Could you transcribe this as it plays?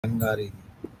Hungary.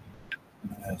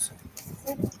 Yes.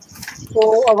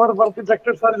 So our work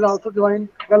director sir is also joined.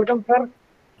 Welcome, sir.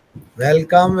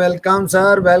 Welcome, welcome,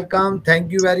 sir. Welcome.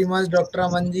 Thank you very much, Dr.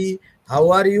 Amanji. How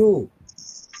are you?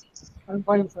 I'm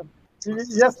fine, sir.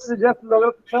 Yes,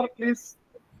 Loganathan, sir. Please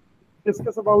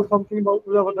discuss about something about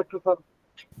our director sir.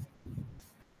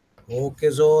 Okay,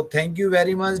 so thank you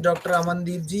very much, Dr.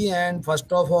 Amandeep ji. And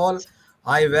first of all,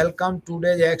 I welcome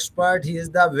today's expert. He is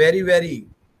the very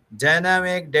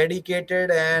dynamic,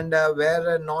 dedicated, and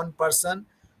well known person.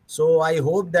 So I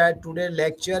hope that today's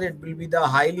lecture it will be the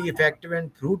highly effective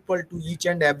and fruitful to each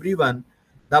and everyone.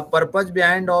 The purpose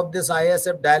behind of this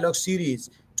ISF dialogue series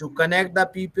to connect the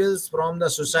peoples from the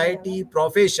society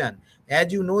profession.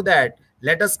 As you know that,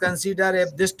 let us consider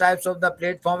if this types of the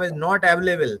platform is not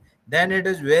available, then it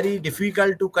is very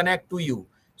difficult to connect to you.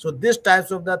 So this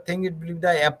types of the thing it will be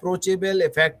the approachable,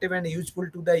 effective, and useful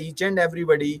to the each and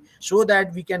everybody, so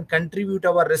that we can contribute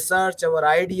our research, our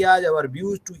ideas, our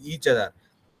views to each other.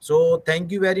 So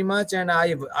thank you very much, and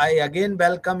I again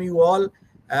welcome you all,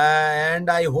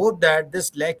 and I hope that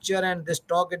this lecture and this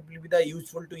talk it will be the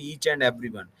useful to each and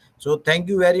everyone. So thank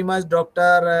you very much,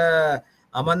 Dr.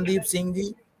 Amandeep Singh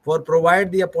ji, for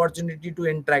provide the opportunity to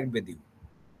interact with you.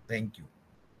 Thank you.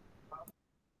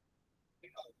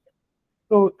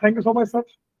 So thank you so much, sir.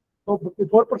 So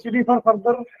before proceeding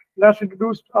further, let's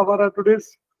introduce our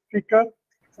today's speaker.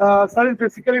 Sir is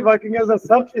basically working as a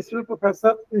Research Assistant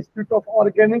Professor, Institute of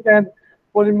Organic and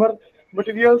Polymer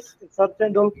Materials, Research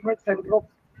and Development Center of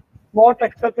Small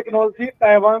Textile Technology,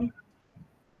 Taiwan.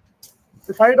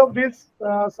 Beside of this,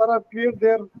 sir appeared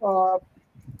there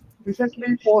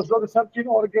recently postdoc research in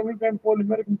organic and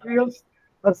polymer materials,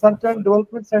 research and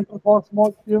development center for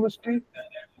small chemistry.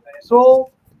 So,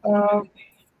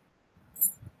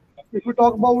 if we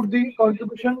talk about the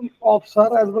contribution of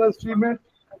Sir as well as teammate,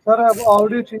 Sir have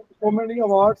already achieved so many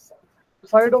awards.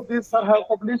 Beside of this, Sir have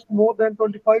published more than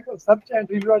 25 research and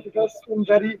review articles in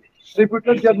very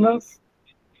reputed journals.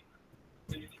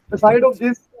 Beside of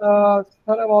this, Sir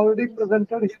have already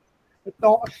presented his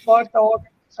expert talk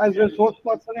as a source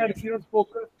person and keynote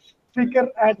speaker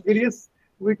at various,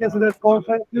 we can say that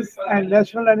conferences and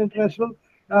national and international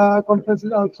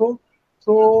conferences also.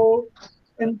 So,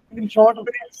 in short,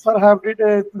 Sir have did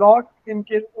a lot in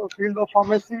field of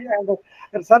pharmacy and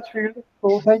research field.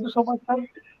 So, thank you so much, Sir.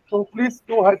 So, please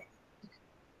go ahead.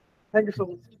 Thank you so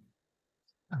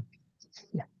much.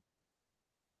 Yeah.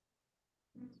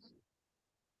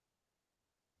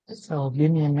 So give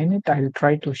me a minute. I'll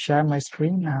try to share my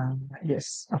screen.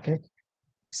 Yes. Okay.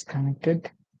 It's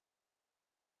connected.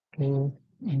 Okay.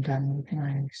 And then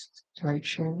I try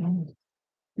sharing.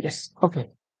 Yes.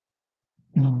 Okay.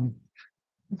 Mm.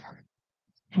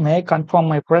 May I confirm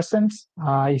my presence?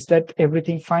 Is that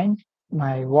everything fine?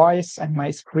 My voice and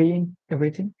my screen,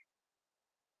 everything?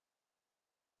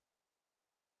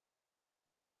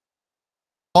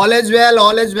 All is well.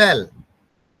 All is well.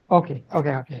 Okay.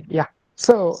 Okay. Okay. Yeah.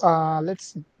 So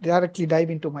let's directly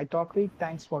dive into my topic.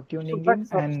 Thanks for tuning Thank you, in.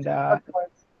 sir. And That's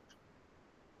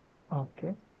fine.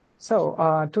 okay.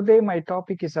 So today my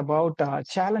topic is about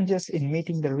challenges in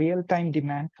meeting the real-time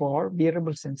demand for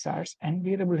wearable sensors and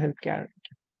wearable healthcare.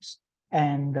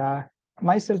 And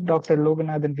myself, Dr.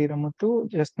 Loganathan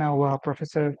Veeramuthu, just now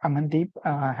Professor Amandeep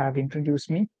have introduced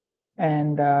me.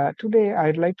 And today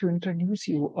I'd like to introduce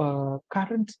you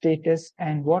current status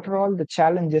and what are all the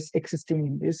challenges existing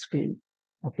in this field.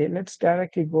 Okay, let's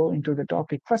directly go into the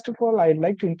topic. First of all, I'd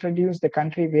like to introduce the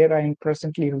country where I'm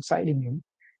presently residing in.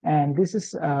 And this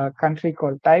is a country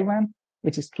called Taiwan,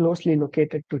 which is closely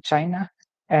located to China.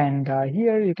 And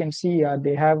here you can see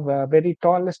they have a very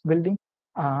tallest building.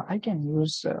 I can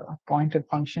use pointer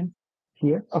function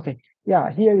here. Okay.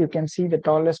 Yeah, here you can see the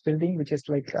tallest building, which is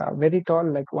like very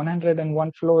tall, like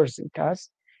 101 floors it has,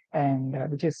 and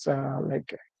which is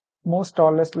like most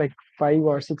tallest like 5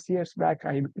 or 6 years back,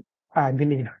 I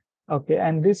believe. Okay,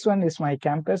 and this one is my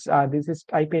campus. This is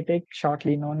Taipei Tech,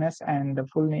 shortly known as, and the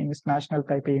full name is National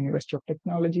Taipei University of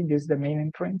Technology. This is the main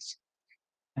entrance.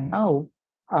 And now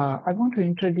I want to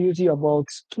introduce you about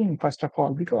skin first of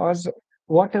all, because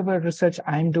whatever research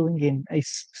I'm doing in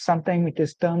is sometimes it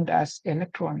is termed as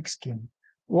electronic skin.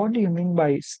 What do you mean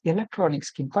by electronic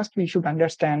skin? First, we should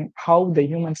understand how the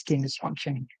human skin is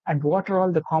functioning and what are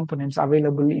all the components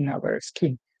available in our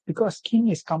skin. Because skin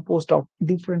is composed of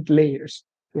different layers.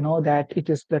 You know that it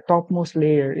is the topmost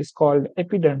layer is called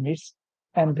epidermis,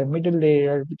 and the middle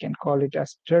layer we can call it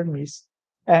as dermis,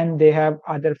 and they have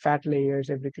other fat layers,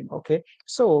 everything. Okay,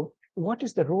 so what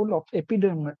is the role of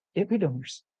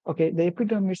epidermis? Okay, the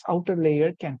epidermis outer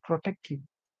layer can protect you.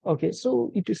 Okay,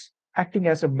 so it is acting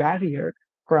as a barrier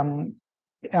from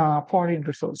foreign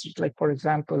resources, like, for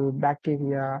example,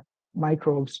 bacteria,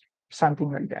 microbes,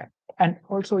 something like that. And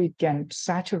also, it can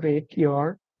saturate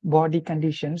your body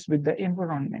conditions with the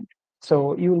environment.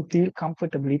 So you will feel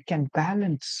comfortable. It can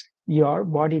balance your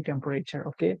body temperature.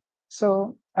 Okay.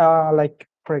 So, like,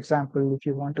 for example, if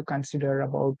you want to consider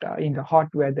about in the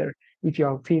hot weather, if you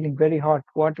are feeling very hot,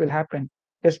 what will happen?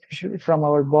 Especially from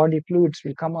our body fluids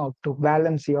will come out to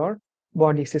balance your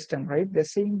body system, right? The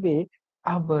same way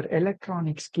our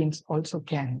electronic skins also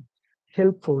can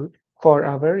helpful for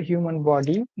our human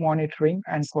body monitoring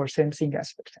and for sensing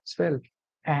aspects as well.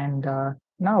 And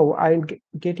now I'll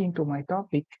get into my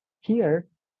topic here.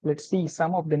 Let's see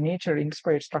some of the nature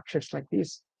inspired structures like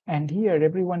this. And here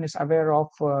everyone is aware of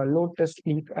lotus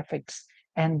leaf effects,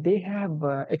 and they have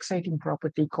exciting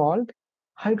property called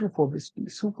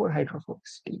hydrophobicity, super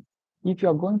hydrophobicity. If you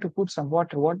are going to put some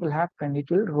water, what will happen? It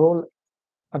will roll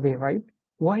away, right?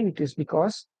 Why it is?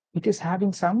 Because it is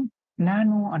having some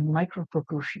nano and micro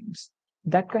protrusions.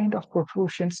 That kind of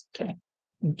protrusions can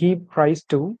give rise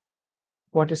to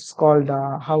what is called,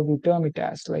 how we term it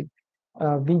as, like,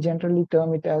 we generally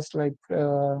term it as like,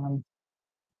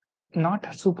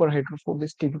 not super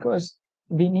hydrophobicity, because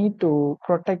we need to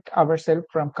protect ourselves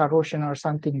from corrosion or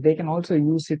something. They can also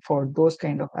use it for those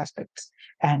kind of aspects.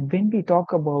 And when we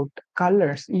talk about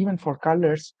colors, even for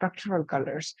colors, structural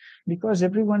colors, because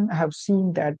everyone have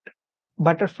seen that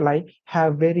butterfly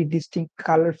have very distinct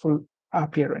colorful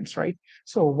appearance, right?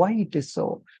 So why it is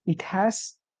so? It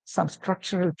has some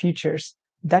structural features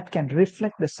that can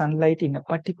reflect the sunlight in a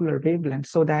particular wavelength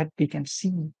so that we can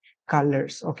see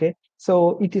colors. Okay,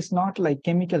 so it is not like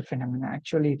chemical phenomena.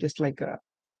 Actually, it is like a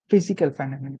physical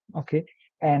phenomenon. Okay,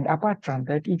 and apart from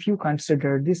that, if you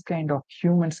consider this kind of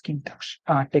human skin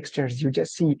textures, you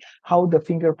just see how the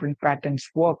fingerprint patterns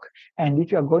work. And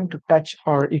if you are going to touch,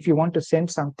 or if you want to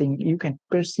sense something, you can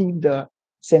perceive the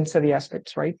sensory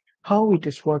aspects, right? How it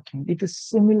is working. It is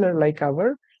similar like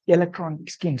our electronic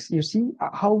skins. You see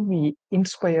how we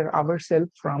inspire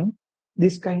ourselves from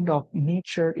this kind of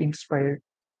nature inspired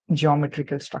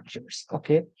geometrical structures.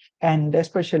 Okay, and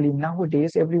especially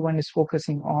nowadays everyone is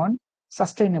focusing on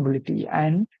sustainability,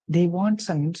 and they want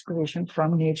some inspiration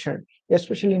from nature,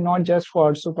 especially not just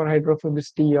for super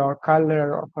hydrophobicity or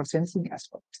color or for sensing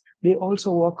aspects. They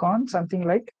also work on something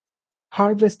like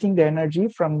harvesting the energy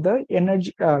from the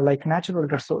energy, like natural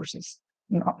resources.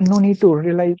 No need to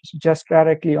rely just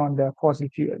directly on the fossil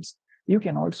fuels. You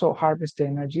can also harvest the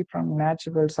energy from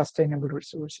natural sustainable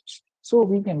resources. So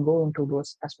we can go into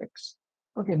those aspects.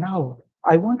 Okay, now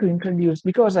I want to introduce,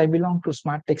 because I belong to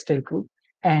smart textile group,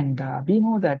 and we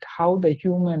know that how the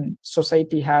human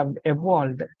society have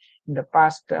evolved in the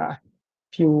past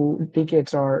few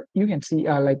decades, or you can see,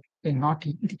 like, not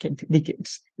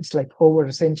decades, it's like over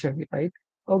a century, right?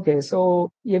 Okay,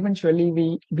 so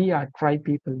eventually we are tribe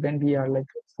people. When we are like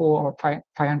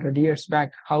 500 years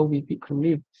back, how we people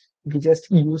live, we just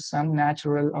use some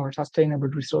natural or sustainable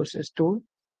resources to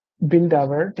build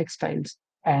our textiles.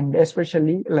 And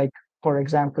especially, like, for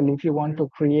example, if you want to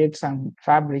create some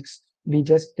fabrics, we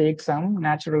just take some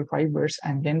natural fibers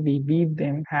and then we weave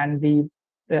them, hand weave,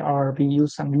 or we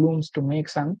use some looms to make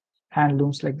some hand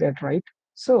looms like that, right?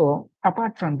 So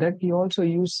apart from that, we also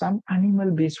use some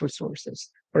animal based resources,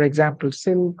 for example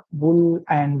silk, wool,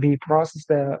 and we process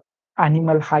the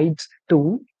animal hides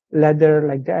to leather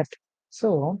like that.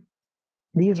 So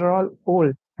these are all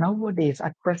old. Nowadays,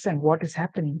 at present, what is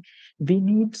happening? We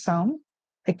need some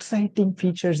exciting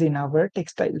features in our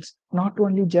textiles, not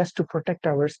only just to protect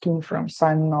our skin from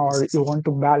sun, or you want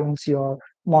to balance your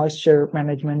moisture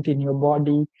management in your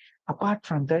body. Apart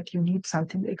from that, you need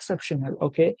something exceptional.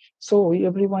 Okay, so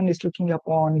everyone is looking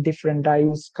upon different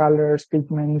dyes, colors,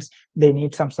 pigments. They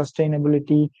need some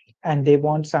sustainability, and they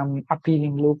want some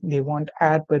appealing look. They want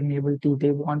air permeability.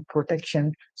 They want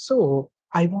protection. So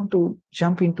I want to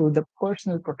jump into the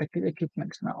personal protective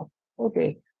equipment now.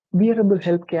 Okay, wearable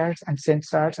healthcares and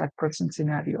sensors at present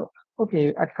scenario.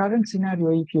 Okay, at current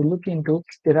scenario, if you look into,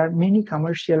 there are many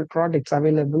commercial products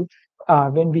available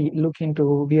when we look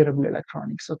into wearable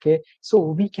electronics. Okay, so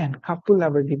we can couple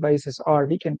our devices, or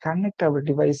we can connect our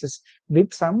devices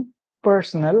with some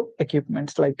personal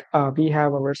equipments, like we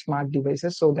have our smart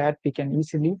devices, so that we can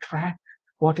easily track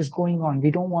what is going on.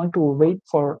 We don't want to wait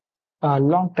for a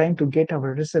long time to get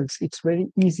our results. It's very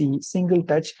easy, single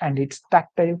touch, and it's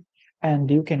tactile, and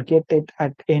you can get it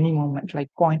at any moment, like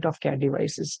point of care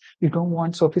devices. You don't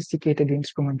want sophisticated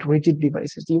instrument, rigid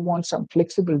devices. You want some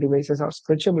flexible devices or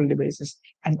stretchable devices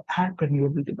and air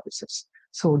permeable devices.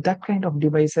 So that kind of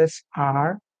devices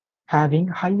are having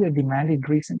higher demand in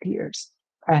recent years.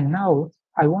 And now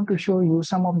I want to show you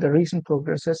some of the recent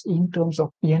progresses in terms of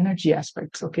energy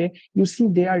aspects. Okay, you see,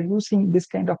 they are using this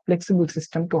kind of flexible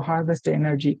system to harvest the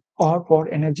energy or for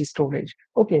energy storage.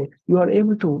 Okay, you are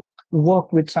able to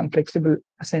work with some flexible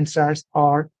sensors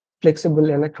or flexible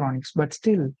electronics, but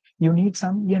still you need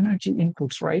some energy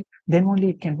inputs, right? Then only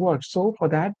it can work. So for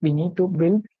that, we need to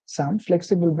build some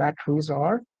flexible batteries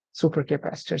or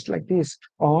supercapacitors like this,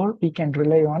 or we can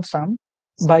rely on some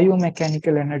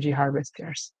biomechanical energy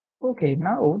harvesters. Okay,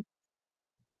 now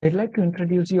I'd like to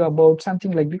introduce you about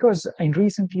something like, because in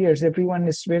recent years, everyone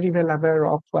is very well aware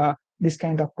of this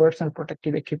kind of personal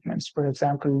protective equipments. For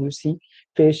example, you see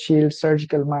face shield,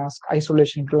 surgical mask,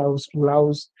 isolation gloves,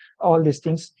 all these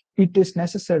things. It is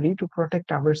necessary to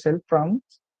protect ourselves from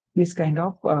this kind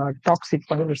of toxic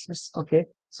viruses. Okay,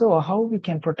 so how we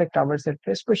can protect ourselves,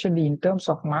 especially in terms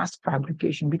of mask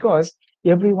fabrication, because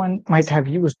everyone might have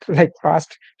used like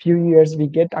past few years, we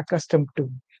get accustomed to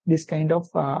this kind of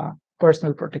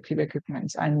personal protective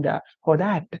equipments, and for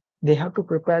that they have to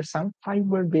prepare some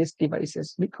fiber based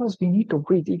devices, because we need to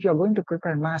breathe. If you're going to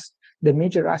prepare mask, the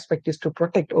major aspect is to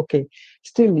protect. Okay,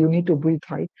 still you need to breathe,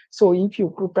 right? So if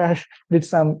you prepare with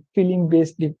some film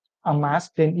based a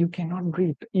mask, then you cannot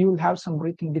breathe. You will have some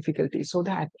breathing difficulty. So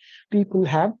that people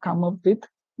have come up with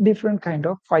different kind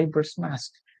of fibers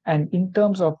mask. And in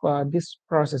terms of this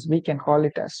process, we can call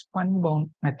it as spun bound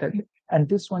method. And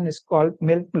this one is called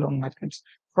melt blown methods.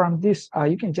 From this,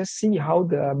 you can just see how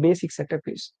the basic setup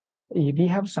is. We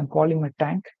have some polymer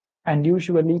tank, and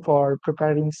usually for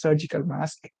preparing surgical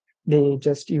mask, they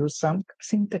just use some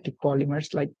synthetic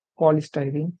polymers like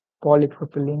polystyrene,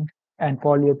 polypropylene, and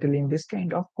polyethylene, this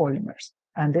kind of polymers.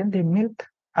 And then they melt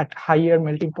at higher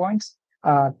melting points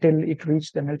till it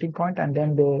reach the melting point, and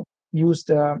then they use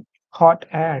the hot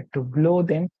air to blow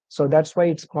them. So that's why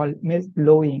it's called melt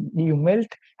blowing. You melt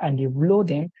and you blow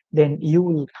them, then you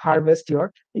will harvest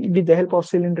your, with the help of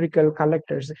cylindrical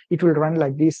collectors, it will run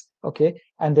like this. Okay,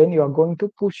 and then you are going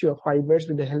to push your fibers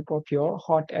with the help of your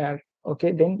hot air.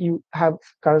 Okay, then you have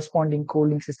corresponding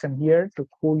cooling system here to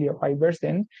cool your fibers.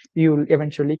 Then you will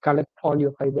eventually collect all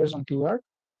your fibers onto your,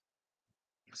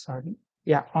 sorry,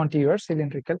 yeah, onto your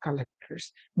cylindrical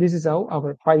collectors. This is how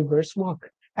our fibers work.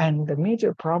 And the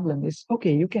major problem is,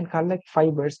 okay, you can collect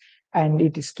fibers and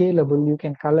it is scalable, you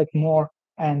can collect more,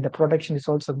 and the production is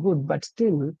also good, but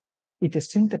still it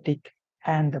is synthetic.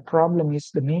 And the problem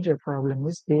is, the major problem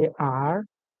is, they are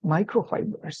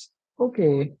microfibers.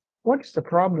 Okay, what is the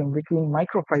problem between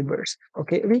microfibers?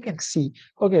 Okay, we can see,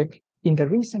 okay, in the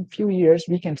recent few years,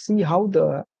 we can see how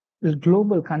the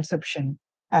global consumption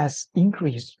has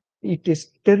increased. It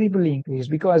is terribly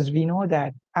increased, because we know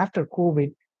that after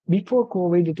COVID, before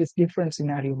COVID, it is different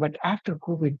scenario, but after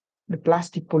COVID, the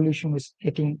plastic pollution is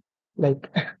getting like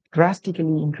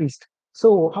drastically increased.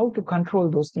 So how to control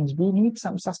those things? We need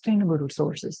some sustainable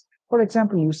resources. For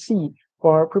example, you see,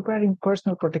 for preparing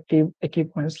personal protective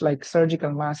equipments like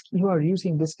surgical masks, you are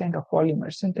using this kind of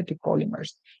polymers, synthetic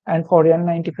polymers. And for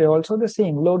N95 also the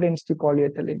same, low density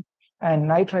polyethylene. And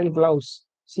nitrile gloves,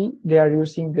 see, they are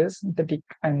using this synthetic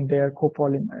and their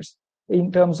copolymers.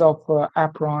 In terms of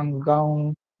apron,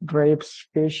 gown, drapes,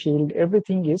 face shield,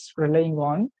 everything is relying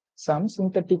on some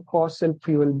synthetic fossil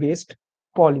fuel based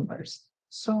polymers.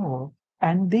 So,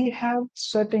 and they have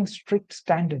certain strict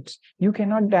standards. You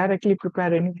cannot directly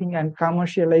prepare anything and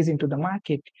commercialize into the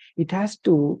market. It has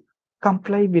to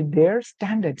comply with their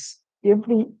standards.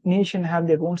 Every nation have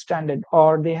their own standard,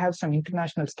 or they have some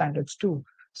international standards too.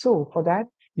 So for that,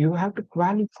 you have to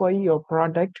qualify your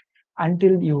product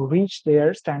until you reach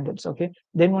their standards. Okay,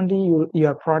 then only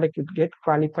your product will get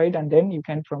qualified, and then you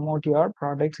can promote your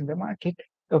products in the market.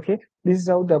 Okay, this is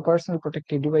how the personal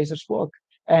protective devices work.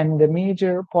 And the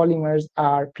major polymers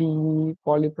are PE,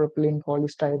 polypropylene,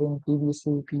 polystyrene,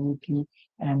 PVC, PET,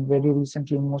 and very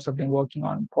recently most of them working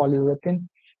on polyurethane.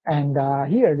 And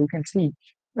here you can see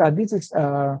this is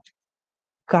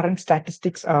current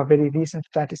statistics, are very recent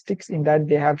statistics, in that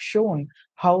they have shown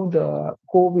how the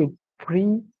COVID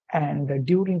pre and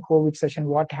during COVID session,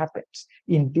 what happens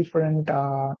in different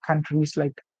countries,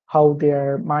 like how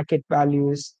their market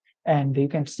values, and you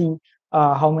can see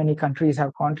how many countries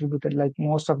have contributed. Like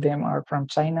most of them are from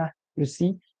China. You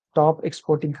see, top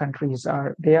exporting countries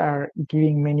are, they are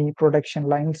giving many production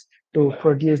lines to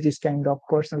produce this kind of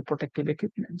personal protective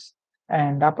equipments.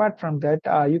 And apart from that,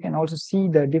 you can also see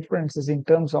the differences in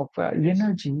terms of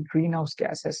energy, greenhouse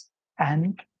gases,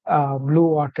 and blue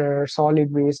water,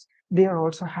 solid waste. They are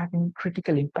also having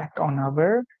critical impact on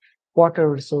our water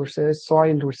resources,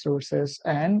 soil resources,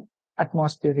 and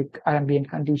atmospheric ambient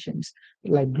conditions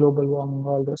like global warming,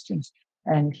 all those things.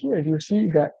 And here you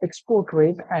see the export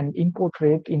rate and import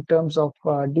rate in terms of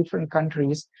different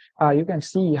countries. You can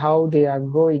see how they are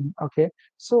growing. Okay,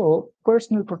 so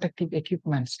personal protective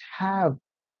equipments have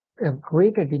a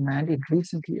greater demand in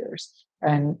recent years.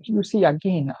 And you see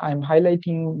again, I'm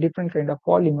highlighting different kind of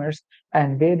polymers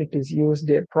and where it is used,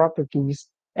 their properties,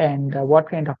 and what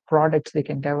kind of products they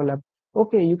can develop.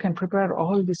 Okay, you can prepare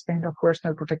all these kind of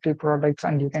personal protective products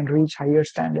and you can reach higher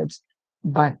standards.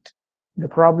 But the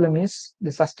problem is the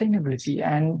sustainability,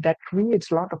 and that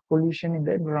creates a lot of pollution in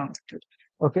the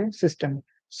environmental system.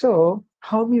 So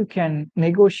how you can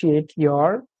negotiate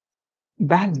your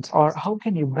balance, or how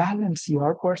can you balance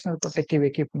your personal protective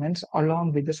equipments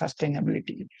along with the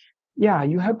sustainability? Yeah,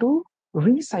 you have to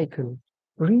recycle,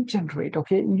 regenerate.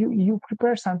 Okay, you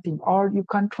prepare something, or you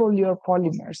control your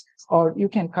polymers, or you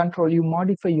can control, you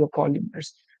modify your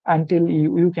polymers until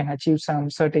you can achieve some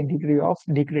certain degree of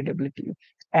degradability.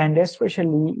 And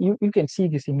especially you can see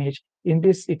this image. In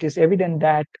this, it is evident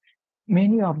that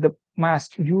many of the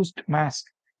used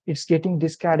masks, it's getting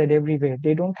discarded everywhere.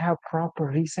 They don't have proper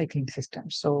recycling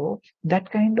systems, so that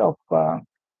kind of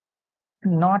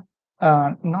not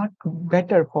not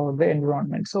better for the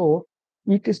environment. So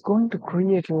it is going to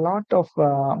create a lot of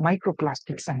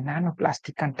microplastics and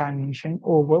nanoplastic contamination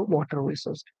over water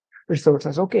resources.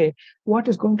 Okay, what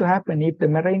is going to happen if the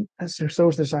marine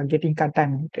resources are getting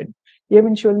contaminated?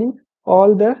 Eventually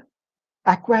all the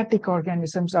aquatic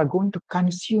organisms are going to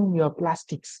consume your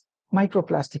plastics,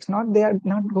 microplastics. Not, they are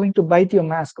not going to bite your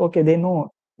mask. Okay, they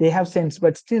know, they have sense,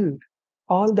 but still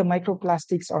all the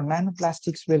microplastics or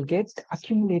nanoplastics will get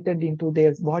accumulated into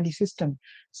their body system.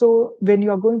 So when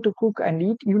you are going to cook and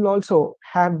eat, you'll also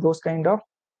have those kind of,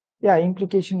 yeah,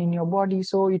 implication in your body.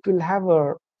 So it will have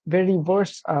a very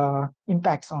worse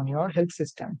impacts on your health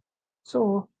system.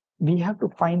 So we have to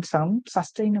find some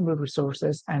sustainable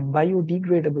resources and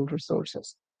biodegradable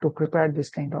resources to prepare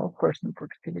this kind of personal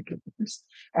protective equipment.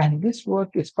 And this work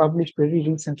is published very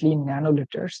recently in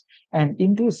Nanoletters. And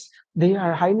in this, they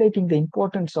are highlighting the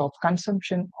importance of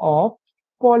consumption of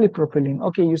polypropylene.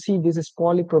 Okay, you see, this is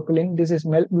polypropylene, this is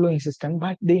melt blowing system,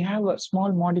 but they have a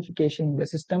small modification in the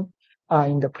system.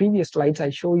 In the previous slides,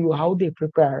 I show you how they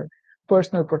prepare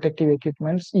personal protective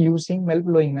equipments using melt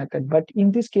blowing method. But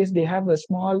in this case, they have a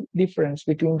small difference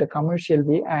between the commercial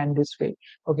way and this way.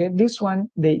 Okay, this one,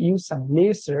 they use some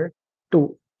laser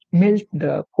to melt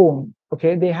the cone.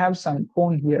 Okay, they have some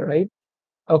cone here, right?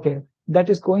 Okay, that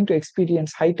is going to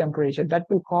experience high temperature. That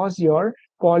will cause your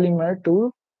polymer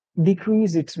to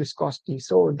decrease its viscosity.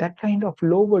 So that kind of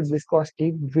lowered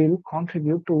viscosity will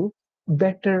contribute to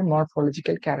better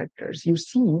morphological characters. You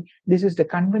see, this is the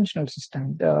conventional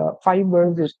system. The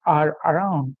fibers are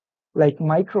around like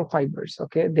microfibers.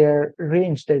 Okay, their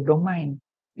range, their domain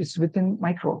is within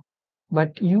micro.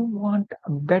 But you want a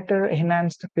better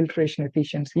enhanced filtration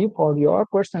efficiency for your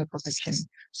personal protection.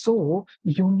 So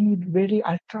you need very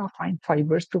ultra fine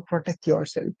fibers to protect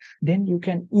yourself. Then you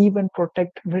can even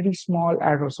protect very small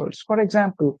aerosols. For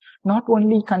example, not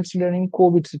only considering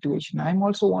COVID situation, I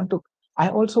also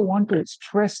want to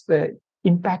stress the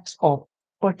impacts of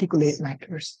particulate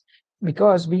matters,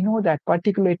 because we know that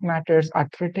particulate matters are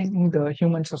threatening the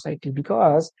human society,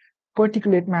 because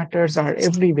particulate matters are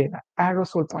everywhere,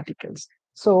 aerosol particles.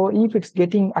 So if it's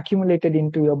getting accumulated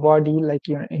into your body, like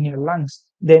in your lungs,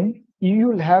 then you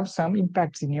will have some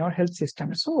impacts in your health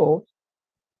system. So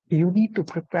you need to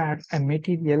prepare a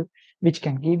material which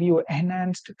can give you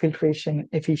enhanced filtration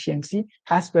efficiency,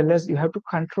 as well as you have to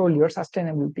control your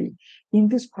sustainability. In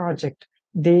this project,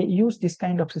 they use this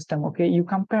kind of system. Okay, you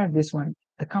compare this one.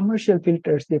 The commercial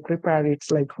filters they prepare,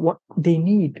 it's like what they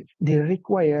need. They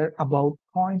require about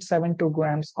 0.72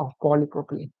 grams of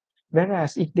polypropylene.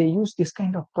 Whereas if they use this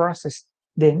kind of process,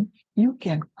 then you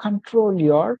can control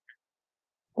your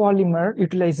polymer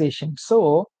utilization.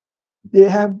 So they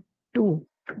have two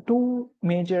two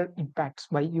major impacts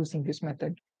by using this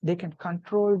method. They can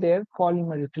control their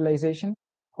polymer utilization.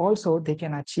 Also, they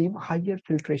can achieve higher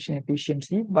filtration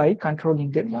efficiency by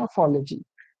controlling their morphology.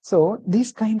 So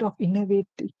these kind of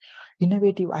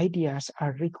innovative ideas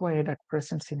are required at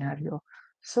present scenario.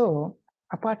 So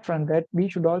apart from that, we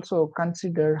should also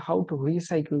consider how to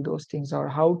recycle those things, or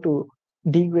how to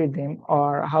degrade them,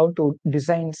 or how to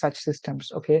design such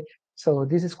systems. Okay, so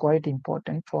this is quite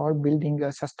important for building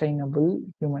a sustainable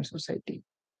human society.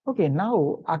 Okay,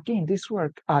 now again, in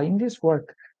this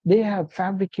work, they have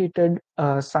fabricated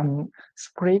some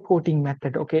spray coating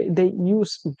method. Okay, they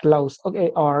use gloves,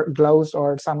 okay, or gloves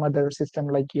or some other system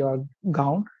like your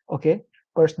gown. Okay,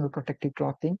 personal protective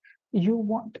clothing. You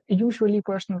want usually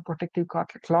personal protective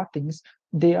clothings.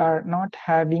 They are not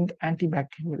having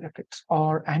antibacterial effects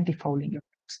or anti-fouling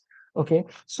effects. Okay,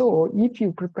 so if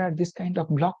you prepare this kind of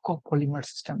block of polymer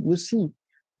system, you see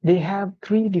they have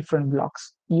three different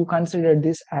blocks. You consider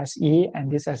this as A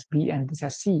and this as B and this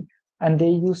as C, and they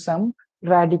use some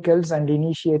radicals and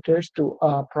initiators to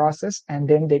process, and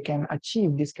then they can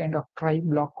achieve this kind of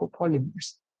tri-block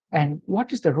copolymers. And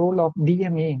what is the role of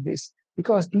DMA in this?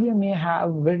 Because DMA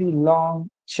have very long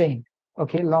chain,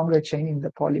 okay, longer chain in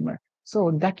the polymer.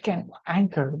 So that can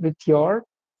anchor with your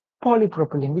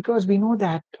polypropylene, because we know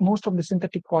that most of the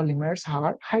synthetic polymers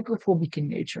are hydrophobic in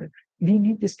nature. We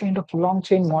need this kind of long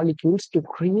chain molecules to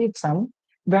create some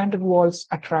van der Waals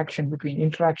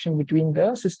interaction between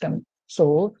the system.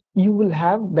 So you will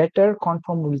have better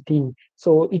conformability.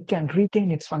 So it can retain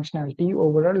its functionality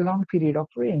over a long period of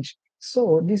range.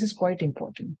 So this is quite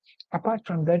important. Apart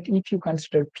from that, if you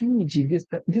consider PEG,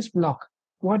 this block,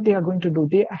 what they are going to do,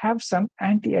 they have some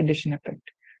anti-adhesion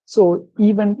effect. So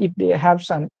even if they have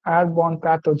some airborne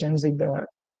pathogens in the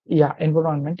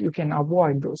environment, you can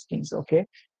avoid those things. Okay.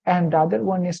 And the other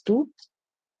one is to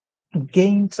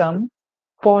gain some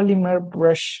polymer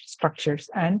brush structures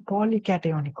and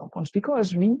polycationic compounds,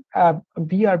 because we are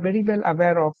very well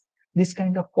aware of this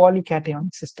kind of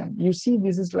polycationic system. You see,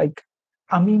 this is like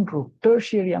amine group,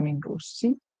 tertiary amine groups.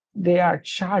 See, they are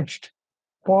charged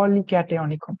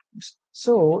polycationic compounds.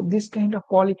 So this kind of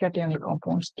polycationic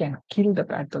compounds can kill the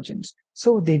pathogens.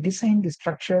 So they design the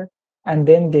structure, and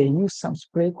then they use some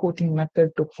spray coating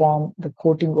method to form the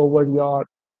coating over your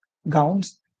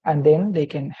gowns, and then they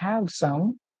can have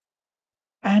some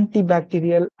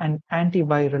antibacterial and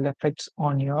antiviral effects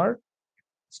on your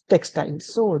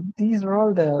textiles. So these are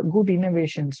all the good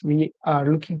innovations we are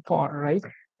looking for, right?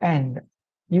 And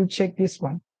you check this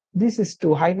one. This is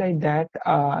to highlight that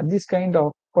this kind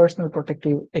of personal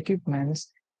protective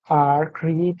equipments are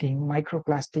creating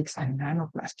microplastics and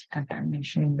nanoplastic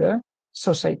contamination in the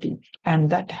society,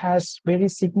 and that has very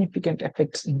significant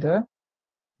effects in the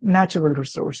natural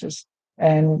resources.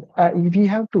 And we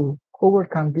have to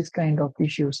overcome this kind of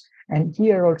issues. And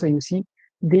here also, you see,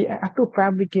 they have to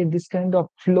fabricate this kind of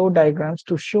flow diagrams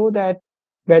to show that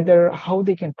whether how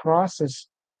they can process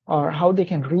or how they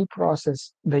can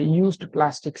reprocess the used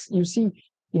plastics. You see,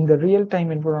 in the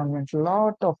real-time environment, a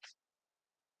lot of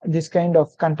this kind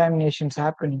of contaminations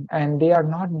happening, and they are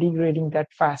not degrading that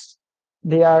fast.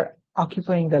 They are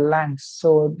occupying the lands,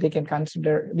 so we can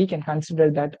consider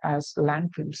that as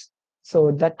landfills.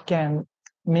 So that can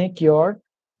make your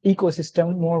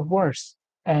ecosystem more worse,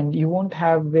 and you won't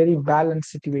have very balanced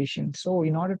situation. So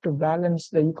in order to balance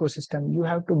the ecosystem, you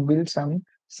have to build some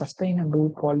sustainable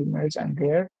polymers and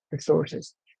their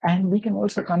resources. And we can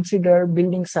also consider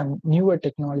building some newer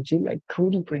technology like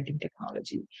 3D printing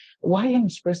technology. Why I'm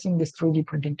stressing this 3D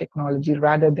printing technology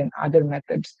rather than other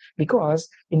methods? Because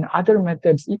in other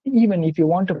methods, even if you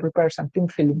want to prepare something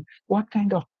film, what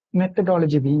kind of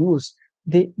methodology we use,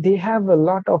 they have a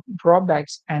lot of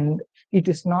drawbacks, and it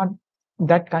is not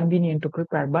that convenient to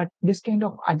prepare. But this kind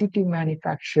of additive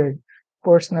manufactured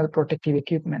personal protective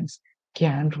equipments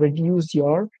can reduce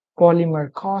your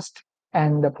polymer cost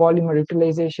and the polymer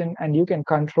utilization, and you can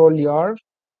control your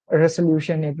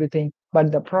resolution, everything.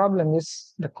 But the problem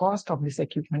is the cost of this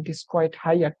equipment is quite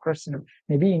high at present.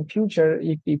 Maybe in future,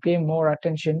 if we pay more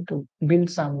attention to build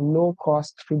some low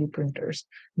cost 3D printers,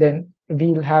 then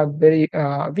we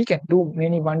can do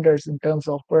many wonders in terms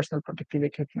of personal protective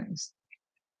equipments.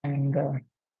 And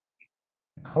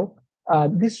now,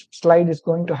 this slide is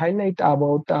going to highlight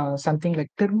about something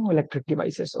like thermoelectric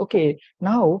devices. Okay,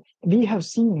 now we have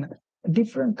seen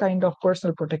different kind of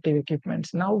personal protective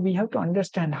equipments. Now we have to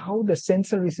understand how the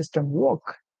sensory system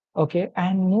work. Okay,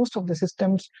 and most of the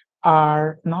systems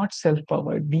are not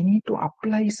self-powered. We need to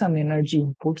apply some energy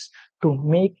inputs to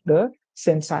make the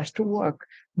sensors to work.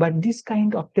 But this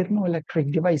kind of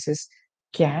thermoelectric devices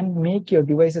can make your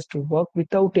devices to work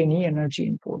without any energy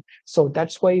input. So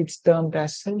that's why it's termed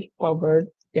as self-powered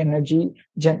energy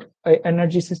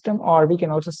system, or we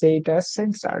can also say it as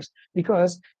sensors.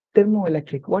 Because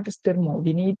thermoelectric, what is thermo?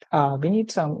 We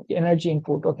need some energy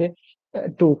input, okay,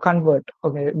 to convert.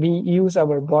 Okay, we use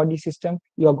our body system.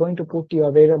 You are going to put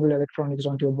your wearable electronics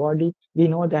onto your body. We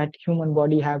know that human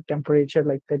body have temperature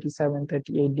like 37,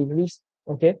 38 degrees.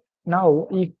 Okay, now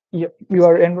if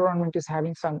your environment is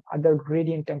having some other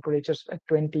gradient temperatures like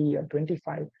 20 or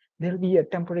 25, there'll be a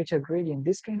temperature gradient.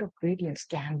 This kind of gradients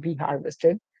can be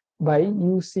harvested by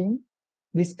using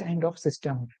this kind of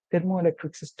system.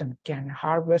 Thermoelectric system can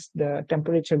harvest the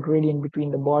temperature gradient between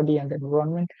the body and the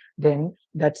environment, then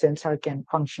that sensor can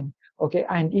function. Okay,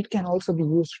 and it can also be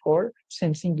used for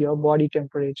sensing your body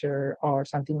temperature or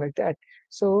something like that.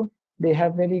 So they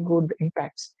have very good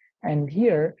impacts. And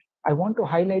here I want to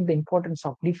highlight the importance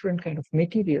of different kind of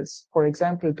materials. For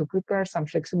example, to prepare some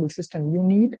flexible system, you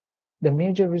need the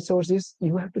major resources.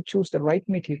 You have to choose the right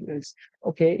materials.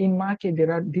 Okay, in market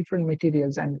there are different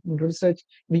materials, and in research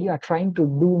we are trying to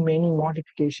do many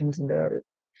modifications in the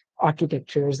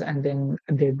architectures and then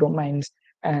their domains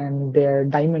and their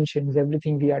dimensions,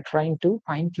 everything we are trying to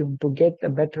fine tune to get the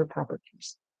better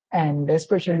properties. And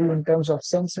especially in terms of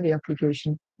sensory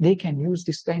application, they can use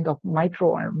this kind of micro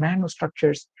or nano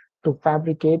structures to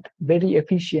fabricate very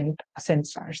efficient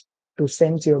sensors to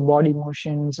sense your body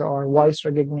motions or voice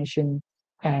recognition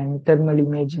and thermal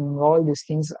imaging. All these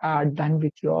things are done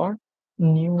with your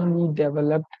newly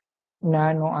developed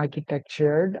nano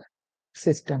architectured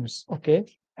systems. Okay.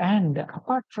 And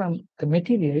apart from the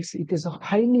materials, it is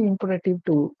highly imperative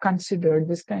to consider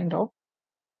this kind of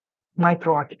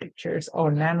micro architectures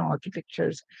or nano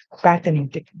architectures patterning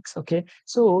techniques. Okay.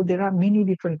 So there are many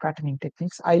different patterning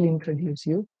techniques. I'll introduce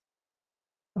you.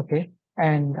 Okay.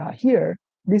 And here,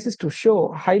 this is to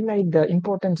show, highlight the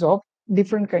importance of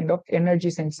different kind of energy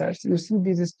sensors. You see,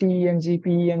 this is TENG,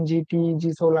 PENG,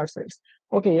 TEG solar cells.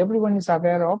 Okay, everyone is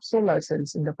aware of solar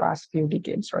cells in the past few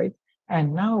decades, right?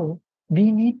 And now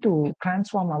we need to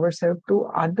transform ourselves to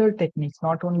other techniques,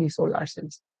 not only solar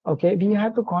cells. Okay, we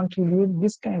have to contribute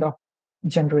this kind of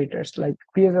generators like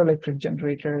piezoelectric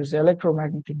generators,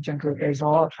 electromagnetic generators,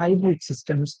 or hybrid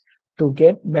systems to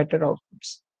get better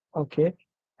outputs. Okay,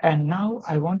 and now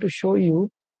I want to show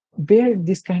you where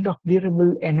this kind of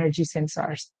wearable energy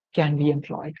sensors can be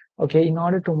employed. Okay, in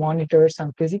order to monitor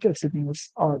some physical signals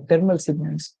or thermal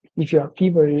signals, if you are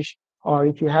feverish or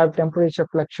if you have temperature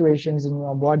fluctuations in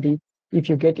your body, if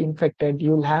you get infected,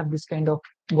 you'll have this kind of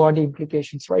body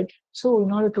implications, right? So,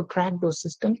 in order to track those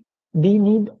systems, we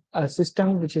need a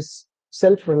system which is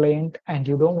self-reliant and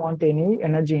you don't want any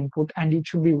energy input and it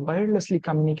should be wirelessly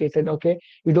communicated. Okay,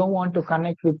 you don't want to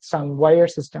connect with some wire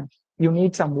system. You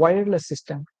need some wireless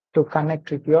system to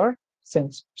connect with your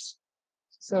sensors.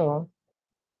 So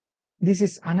this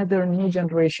is another new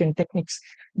generation techniques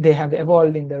they have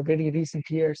evolved in the very recent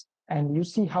years. And you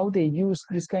see how they use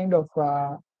this kind of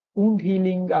wound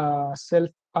healing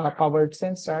self-powered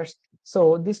sensors.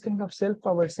 So this kind of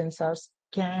self-powered sensors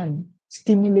can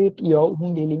stimulate your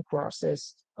wound healing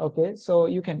process. Okay, so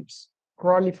you can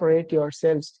proliferate your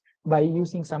cells by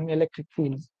using some electric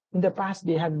fields. In the past,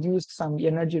 they have used some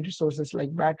energy resources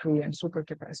like battery and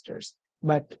supercapacitors.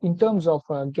 But in terms of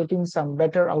getting some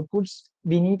better outputs,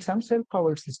 we need some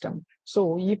self-powered system.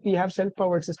 So if we have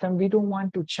self-powered system, we don't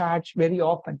want to charge very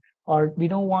often, or we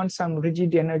don't want some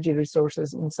rigid energy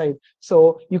resources inside.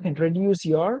 So you can reduce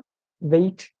your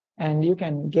weight and you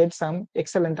can get some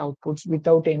excellent outputs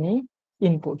without any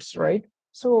inputs, right?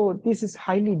 So this is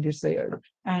highly desired.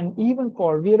 And even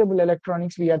for wearable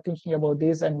electronics, we are thinking about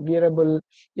this, and wearable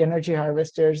energy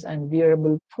harvesters and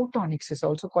wearable photonics is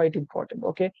also quite important.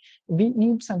 Okay, we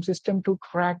need some system to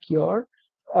track your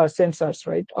sensors,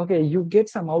 right? Okay, you get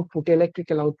some output,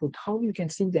 electrical output. How you can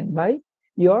see them? By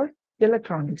your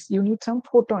electronics. You need some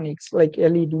photonics like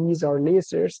LEDs or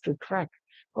lasers to track.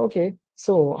 Okay,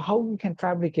 so how we can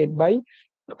fabricate? By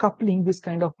coupling this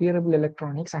kind of wearable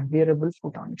electronics and wearable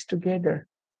photonics together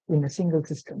in a single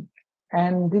system.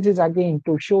 And this is again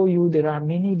to show you there are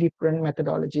many different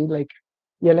methodology like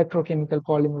electrochemical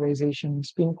polymerization,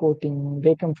 spin coating,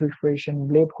 vacuum filtration,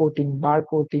 blade coating, bar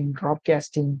coating, drop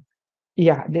casting.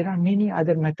 Yeah, there are many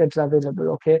other methods available.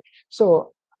 Okay,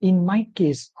 so in my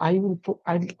case, I'll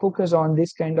focus on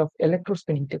this kind of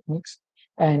electrospinning techniques,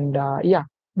 and yeah,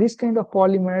 this kind of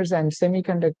polymers and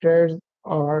semiconductors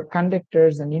or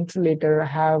conductors and insulator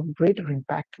have greater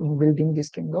impact in building this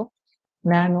kind of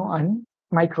nano and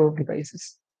micro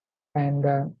devices.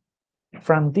 And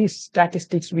from these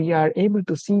statistics, we are able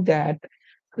to see that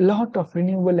a lot of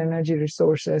renewable energy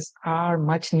resources are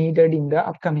much needed in the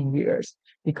upcoming years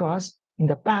because in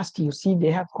the past, you see,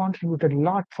 they have contributed a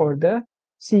lot for the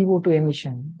CO2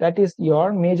 emission. That is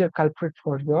your major culprit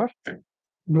for your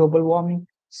global warming.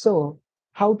 So,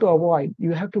 how to avoid?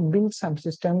 You have to build some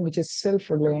system which is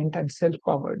self-reliant and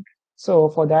self-powered. So,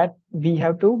 for that, we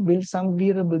have to build some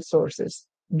wearable sources,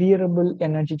 wearable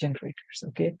energy generators.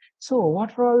 Okay. So,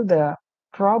 what are all the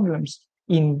problems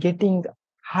in getting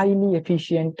highly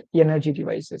efficient energy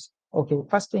devices? Okay.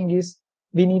 First thing is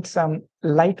we need some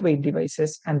lightweight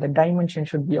devices, and the dimension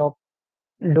should be of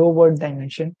lower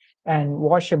dimension, and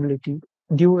washability,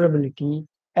 durability,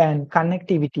 and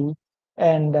connectivity,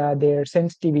 and their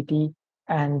sensitivity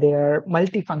and their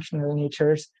multifunctional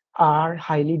natures are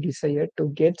highly desired to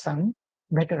get some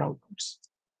better outputs.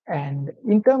 And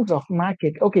in terms of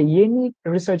market, okay, any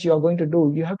research you are going to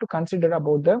do, you have to consider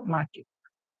about the market.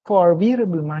 For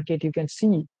wearable market, you can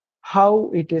see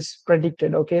how it is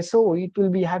predicted. Okay, so it will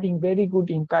be having very good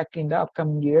impact in the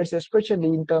upcoming years, especially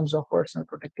in terms of personal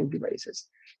protective devices.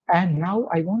 And now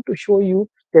I want to show you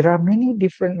there are many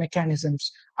different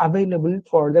mechanisms available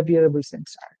for the wearable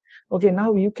sensor. Okay,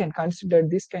 now you can consider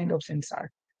this kind of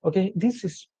sensor. Okay, this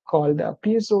is called a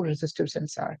piezo resistive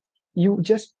sensor. You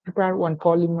just prepare one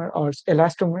polymer or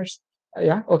elastomers.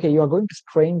 Yeah, okay, you are going to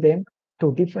strain them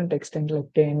to different extent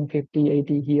like 10, 50,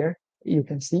 80 here. You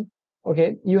can see.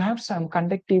 Okay, you have some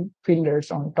conductive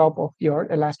fillers on top of your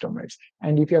elastomers.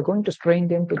 And if you're going to strain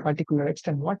them to a particular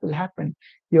extent, what will happen?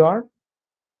 Your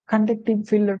conductive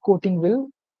filler coating will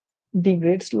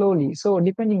degrade slowly. So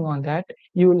depending on that,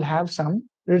 you will have some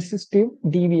resistive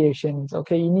deviations.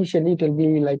 Okay, initially it will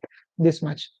be like this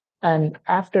much, and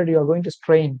after you are going to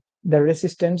strain, the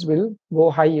resistance will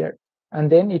go higher,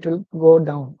 and then it will go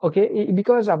down. Okay,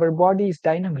 because our body is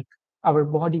dynamic, our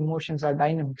body motions are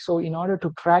dynamic. So in order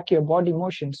to track your body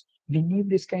motions, we need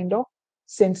this kind of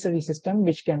sensory system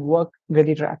which can work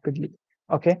very rapidly.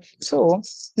 Okay, so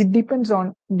it depends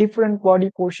on different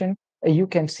body portion. You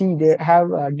can see they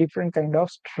have a different kind of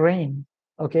strain.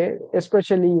 Okay,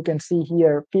 especially you can see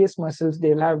here face muscles,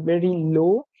 they'll have very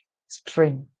low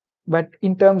strain, but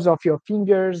in terms of your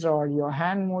fingers or your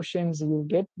hand motions, you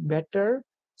get better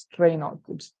strain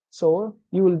outputs. So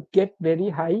you will get very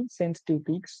high sensitive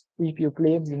peaks if you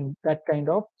play in that kind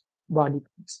of body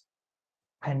parts.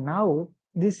 And now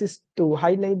this is to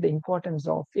highlight the importance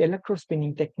of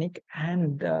electrospinning technique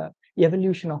and the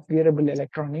evolution of wearable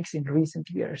electronics in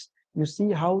recent years. You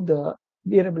see how the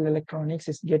wearable electronics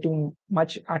is getting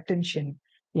much attention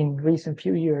in recent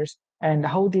few years, and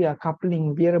how they are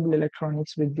coupling wearable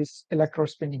electronics with this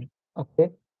electrospinning.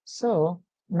 Okay, so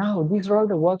now these are all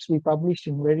the works we published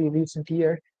in very recent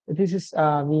year. This is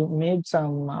we made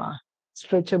some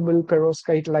stretchable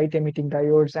perovskite light emitting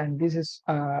diodes, and this is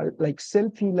like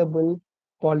self-healable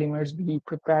polymers we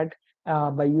prepared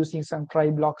by using some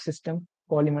tri-block system,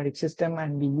 polymeric system,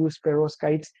 and we use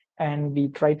perovskites, and we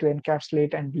try to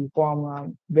encapsulate and we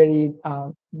form very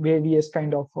various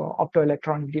kind of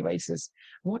optoelectronic devices.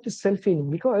 What is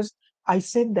self-healing? Because I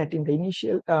said that in the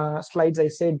initial slides, I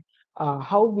said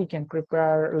how we can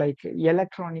prepare like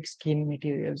electronic skin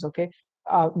materials. Okay,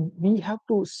 we have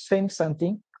to send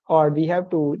something, or we have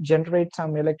to generate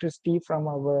some electricity from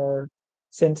our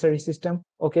sensory system.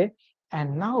 Okay,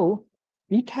 and now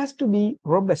it has to be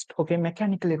robust. Okay,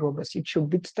 mechanically robust. It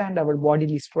should withstand our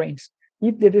bodily strains.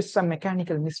 If there is some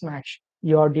mechanical mismatch,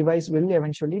 your device will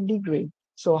eventually degrade.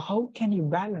 So how can you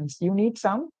balance? You need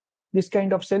some this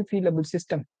kind of self-healable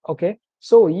system. Okay,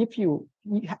 so if you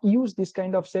use this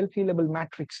kind of self-healable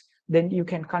matrix, then you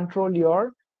can control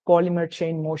your polymer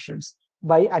chain motions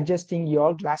by adjusting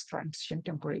your glass transition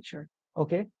temperature.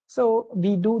 Okay, so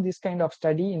we do this kind of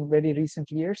study in very recent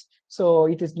years, so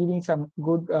it is giving some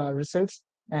good results,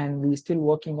 and we still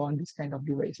working on this kind of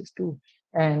devices too.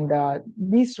 And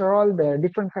these are all the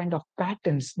different kind of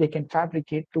patterns they can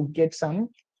fabricate to get some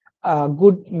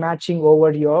good matching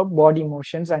over your body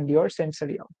motions and your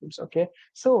sensory outputs. Okay,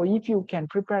 so if you can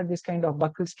prepare this kind of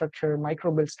buckle structure,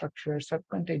 microbel structure,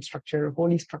 serpentine structure,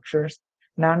 holy structures,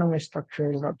 nanomesh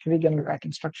structures, or polygonal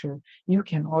pattern structure, you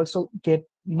can also get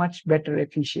much better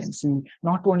efficiency.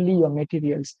 Not only your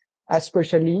materials,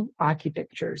 especially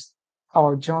architectures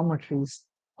or geometries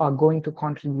are going to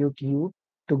contribute to you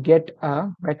to get a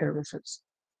better results.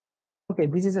 Okay,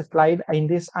 this is a slide. In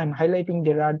this, I'm highlighting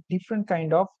there are different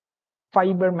kind of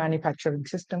fiber manufacturing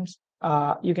systems.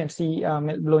 You can see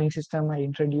blowing system. I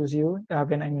introduce you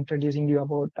when I'm introducing you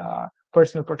about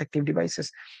personal protective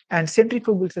devices, and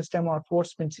centrifugal system or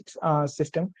force spin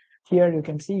system. Here you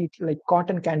can see it like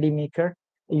cotton candy maker.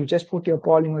 You just put your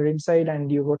polymer inside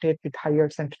and you rotate with higher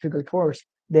centrifugal force.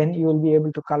 Then you will be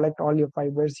able to collect all your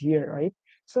fibers here, right?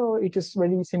 So it is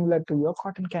very similar to your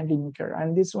cotton candy maker,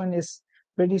 and this one is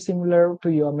pretty similar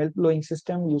to your milk blowing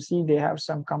system. You see they have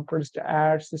some compressed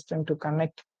air system to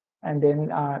connect, and then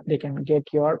they can get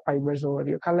your fibers over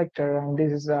your collector. And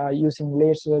this is using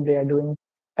laser they are doing.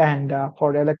 And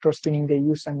for electrospinning, they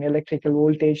use some electrical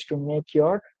voltage to make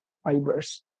your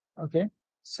fibers. Okay,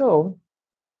 so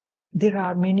there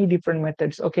are many different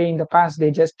methods. Okay, in the past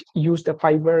they just use the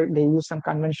fiber, they use some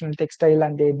conventional textile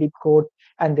and they dip coat,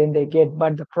 and then they get,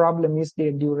 but the problem is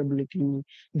their durability,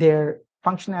 their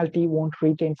functionality won't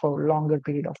retain for a longer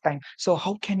period of time. So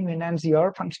how can you enhance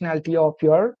your functionality of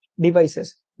your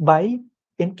devices? By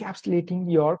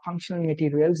encapsulating your functional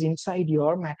materials inside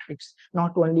your matrix,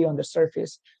 not only on the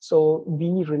surface. So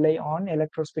we rely on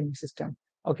electrospinning system.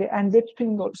 Okay, and that's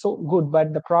been also good,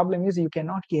 but the problem is you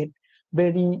cannot get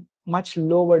very much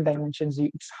lower dimensions.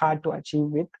 It's hard to achieve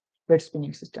with wet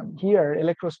spinning system. Here,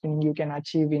 electrospinning you can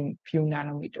achieve in few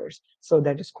nanometers. So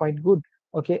that is quite good.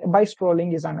 Okay, by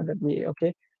scrolling is another way.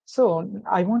 Okay, so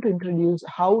I want to introduce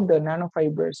how the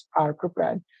nanofibers are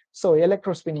prepared. So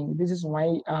electrospinning, this is my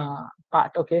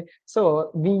part. Okay,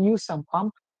 so we use some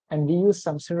pump and we use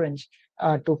some syringe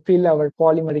to fill our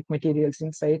polymeric materials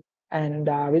inside. And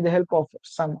with the help of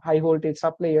some high voltage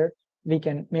supplier, we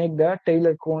can make the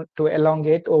Taylor cone to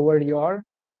elongate over your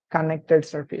connected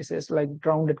surfaces like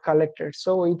grounded collectors,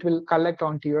 so it will collect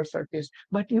onto your surface.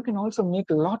 But you can also make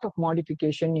a lot of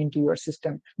modification into your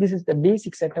system. This is the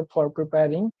basic setup for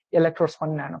preparing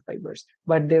electrospun nanofibers,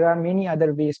 but there are many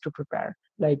other ways to prepare.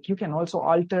 Like you can also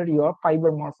alter your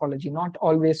fiber morphology, not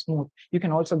always smooth. You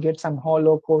can also get some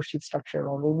hollow core sheet structure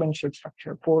or ribbon shape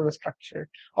structure, porous structure,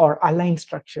 or aligned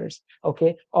structures,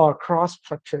 okay, or cross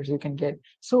structures you can get.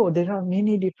 So there are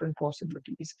many different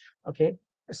possibilities. Okay,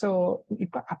 so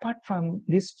apart from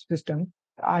this system,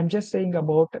 I'm just saying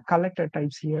about collector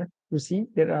types here. You see,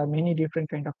 there are many different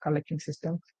kind of collecting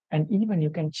system, and even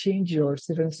you can change your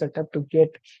syringe setup to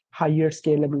get higher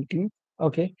scalability.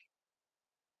 Okay,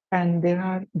 and there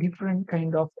are different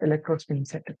kind of electrospinning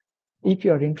setup. If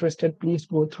you are interested, please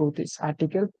go through this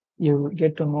article. You will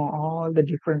get to know all the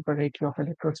different variety of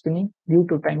electrospinning. Due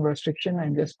to time restriction,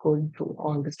 I'm just going through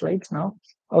all the slides now.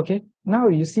 Okay, now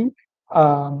you see,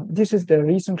 this is the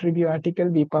recent review article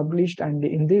we published, and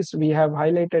in this we have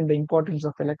highlighted the importance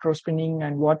of electrospinning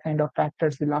and what kind of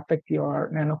factors will affect your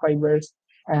nanofibers.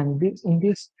 And in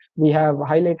this, we have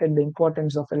highlighted the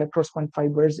importance of electrospun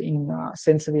fibers in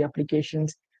sensory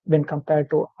applications when compared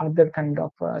to other kind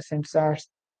of sensors.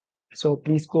 So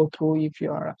please go through if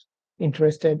you are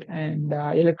interested. And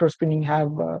electrospinning have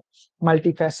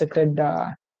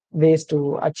multifaceted ways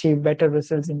to achieve better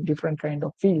results in different kind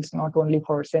of fields, not only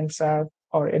for sensor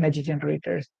or energy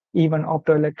generators, even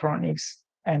optoelectronics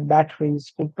and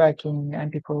batteries, food packing,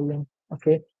 anti-fouling.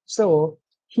 Okay, so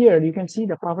here you can see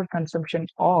the power consumption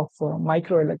of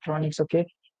microelectronics. Okay,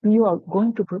 you are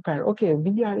going to prepare. Okay,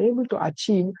 we are able to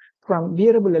achieve from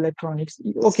wearable electronics.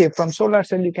 Okay, from solar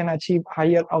cell you can achieve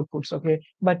higher outputs. Okay,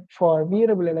 but for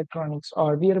wearable electronics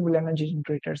or wearable energy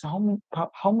generators,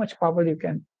 how much power you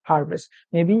can harvest?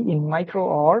 Maybe in micro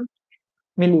or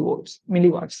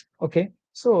milliwatts. Okay,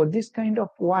 so this kind of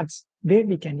watts where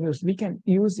we can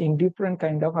use in different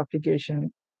kind of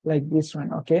application like this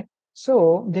one. Okay,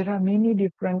 so there are many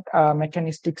different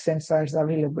mechanistic sensors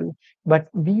available, but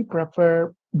we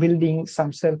prefer building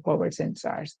some self-powered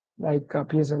sensors like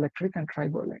piezoelectric and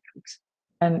triboelectrics.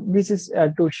 And this is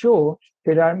to show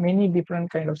there are many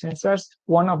different kind of sensors.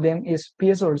 One of them is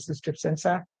piezoresistive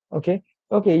sensor. Okay,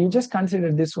 okay, you just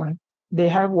consider this one. They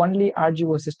have only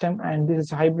RGO system, and this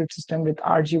is a hybrid system with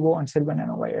RGO and silver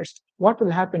nanowires. What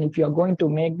will happen if you are going to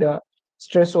make the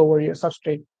stress over your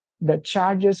substrate? The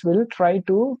charges will try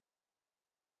to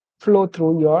flow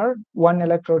through your one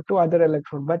electrode to other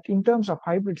electrode. But in terms of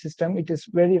hybrid system, it is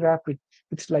very rapid.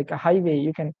 It's like a highway.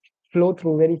 You can flow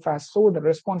through very fast. So the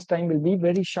response time will be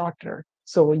very shorter.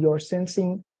 So your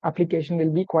sensing application will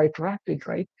be quite rapid,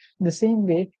 right? The same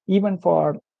way, even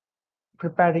for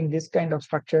preparing this kind of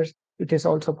structures, it is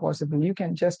also possible. You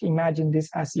can just imagine this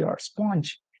as your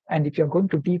sponge. And if you're going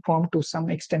to deform to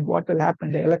some extent, what will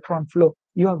happen? The electron flow,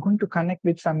 you are going to connect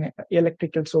with some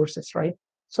electrical sources, right?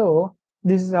 So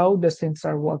this is how the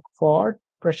sensor work for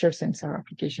pressure sensor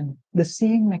application. The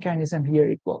same mechanism here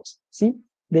it works. See,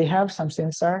 they have some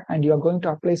sensor and you're going to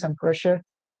apply some pressure.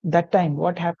 That time,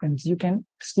 what happens? You can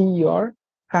see your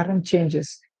current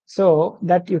changes, so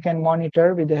that you can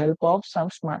monitor with the help of some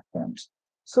smartphones.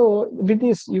 So with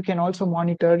this, you can also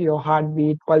monitor your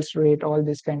heartbeat, pulse rate, all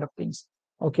these kind of things.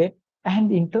 Okay.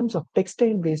 And in terms of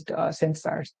textile-based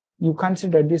sensors, you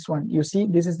consider this one. You see,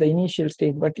 this is the initial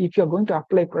state. But if you're going to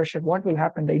apply pressure, what will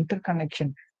happen? The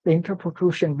interconnection, the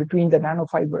interprotrusion between the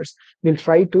nanofibers will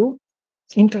try to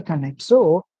interconnect.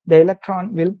 So the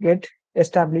electron will get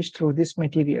established through these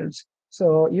materials.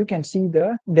 So you can see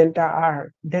the delta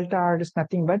R. Delta R is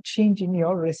nothing but change in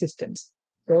your resistance.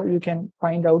 So you can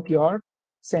find out your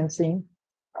sensing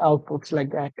outputs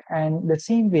like that. And the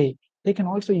same way, they can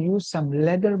also use some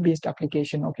leather-based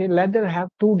application. Okay, leather have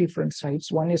two different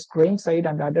sides. One is grain side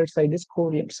and the other side is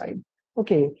corium side.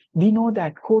 Okay, we know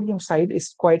that corium side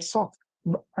is quite soft,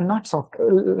 not soft,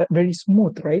 very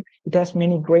smooth, right? It has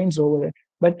many grains over it.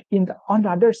 But on the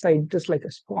other side, just like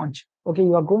a sponge. Okay,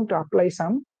 you are going to apply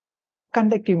some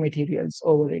conductive materials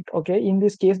over it. Okay, in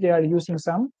this case, they are using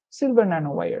some silver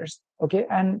nanowires. Okay,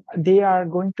 and they are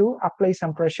going to apply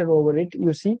some pressure over it.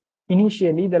 You see,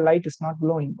 initially the light is not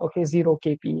glowing. Okay, 0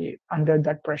 kPa under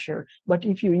that pressure. But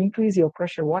if you increase your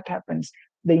pressure, what happens?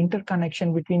 the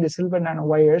interconnection between the silver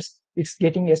nanowires is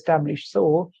getting established.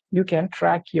 So you can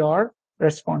track your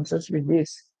responses with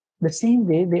this. The same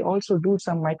way, they also do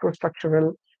some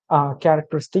microstructural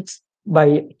characteristics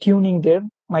by tuning their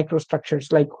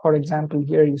microstructures. Like, for example,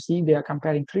 here you see they are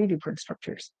comparing three different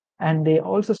structures. And they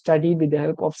also studied with the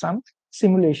help of some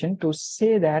simulation to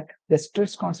say that the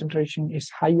stress concentration is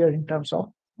higher in terms of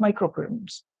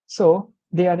micropyramids. So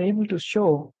they are able to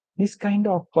show this kind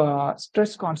of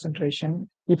stress concentration.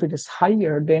 If it is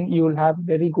higher, then you will have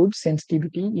very good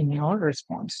sensitivity in your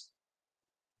response.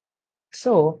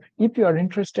 So if you are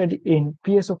interested in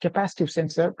piezo capacitive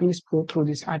sensor, please go through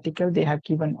this article. They have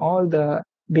given all the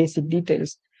basic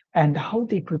details and how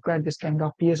they prepare this kind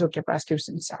of piezo capacitive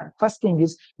sensor. First thing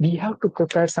is we have to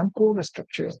prepare some porous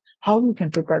structures. How you can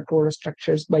prepare porous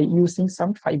structures? By using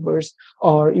some fibers,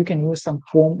 or you can use some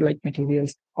foam like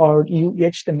materials, or you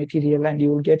etch the material and you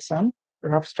will get some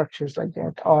rough structures like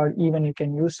that, or even you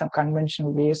can use some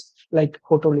conventional ways like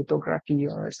photolithography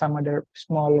or some other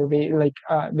smaller way, like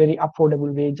very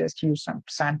affordable way, just use some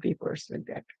sandpapers like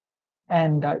that.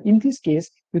 And in this case,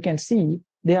 you can see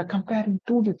they are comparing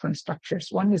two different structures.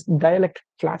 One is dielectric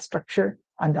flat structure,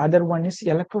 and the other one is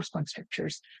electrospun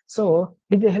structures. So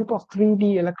with the help of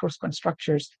 3D electrospun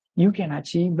structures, you can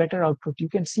achieve better output. You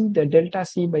can see the delta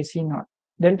C by C naught.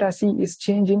 Delta C is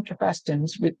changing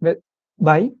capacitance with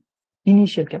by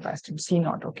initial capacitance C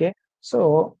naught. Okay.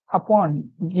 So upon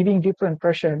giving different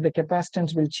pressure, the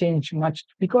capacitance will change much,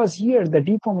 because here the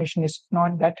deformation is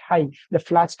not that high. The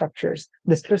flat structures,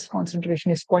 the stress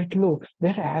concentration is quite low,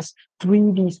 whereas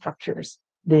 3D structures,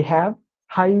 they have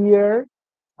higher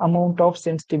amount of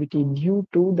sensitivity due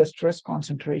to the stress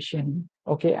concentration.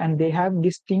 Okay, and they have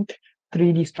distinct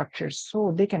 3D structures,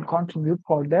 so they can contribute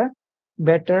for the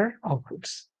better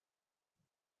outputs.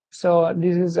 So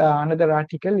this is another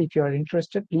article. If you are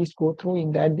interested, please go through.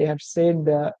 In that, they have said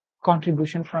the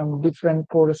contribution from different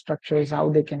porous structures, how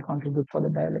they can contribute for the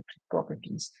dielectric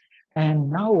properties. And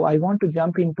now I want to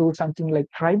jump into something like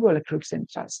triboelectric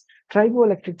sensors.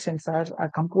 Triboelectric sensors are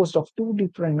composed of two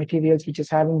different materials which is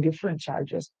having different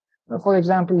charges. For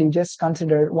example, you just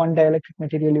consider one dielectric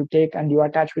material you take and you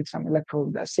attach with some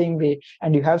electrode the same way,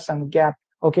 and you have some gap.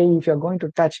 Okay, if you're going to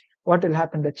touch, what will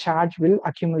happen? The charge will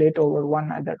accumulate over one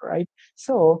another, right?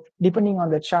 So depending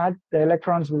on the charge, the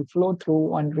electrons will flow through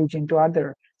one region to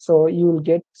other. So you will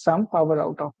get some power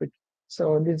out of it.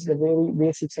 So this is a very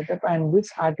basic setup. And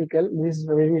this article, this is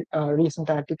a very recent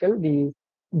article. We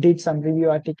did some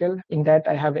review article. In that,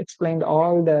 I have explained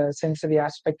all the sensory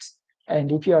aspects.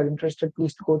 And if you are interested,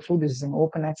 please go through. This is an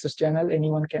open access journal.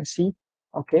 Anyone can see.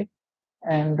 Okay.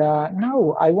 And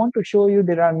now I want to show you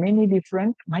there are many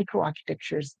different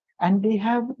microarchitectures and they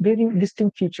have very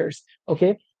distinct features.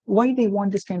 Okay. Why they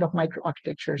want this kind of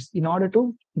microarchitectures? In order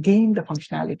to gain the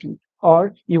functionality,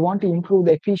 or you want to improve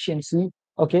the efficiency.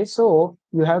 Okay. So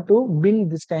you have to build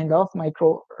this kind of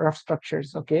micro rough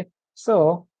structures. Okay.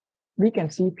 So we can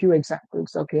see few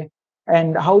examples. Okay.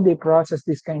 And how they process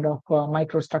this kind of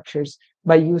microstructures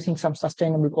by using some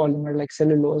sustainable polymer like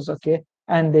cellulose. Okay,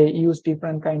 and they use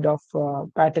different kind of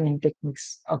patterning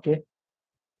techniques. Okay,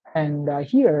 and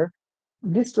here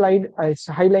this slide is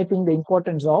highlighting the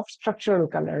importance of structural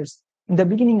colors. In the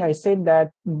beginning I said that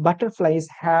butterflies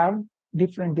have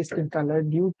different distinct color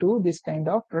due to this kind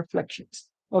of reflections.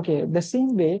 Okay, the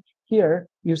same way here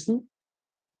you see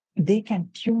they can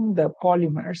tune the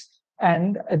polymers,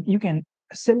 and you can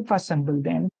self-assemble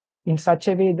them in such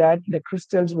a way that the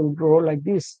crystals will grow like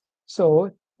this. So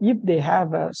if they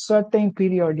have a certain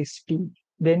periodicity,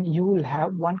 then you will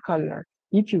have one color.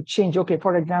 If you change, okay,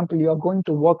 for example, you are going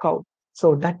to work out.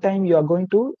 So that time you are going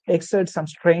to exert some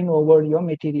strain over your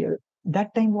material.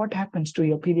 That time what happens to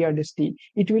your periodicity?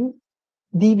 It will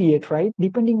deviate, right?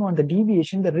 Depending on the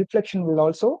deviation, the reflection will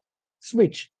also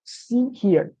switch. See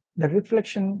here, the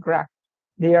reflection graph.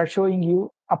 They are showing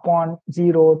you upon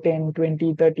 0, 10,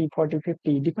 20, 30, 40,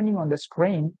 50. Depending on the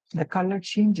strain, the color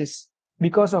changes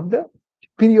because of the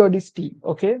periodicity.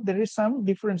 Okay, there is some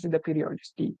difference in the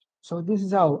periodicity. So this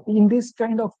is how, in this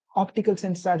kind of optical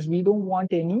sensors, we don't want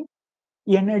any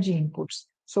energy inputs.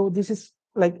 So this is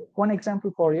like one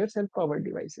example for your self-powered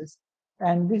devices.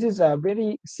 And this is a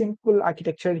very simple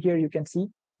architecture. Here you can see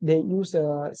they use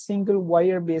a single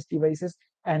wire-based devices,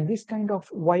 and this kind of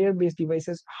wire-based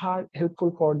devices are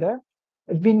helpful for the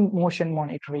wind motion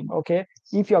monitoring. Okay,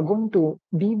 if you are going to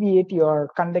deviate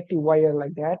your conductive wire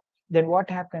like that, then what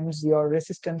happens? Your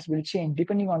resistance will change.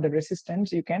 Depending on the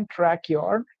resistance, you can track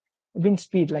your wind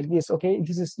speed like this. Okay,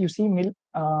 this is, you see,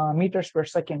 meters per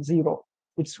second, 0.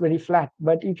 It's very flat.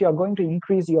 But if you are going to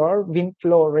increase your wind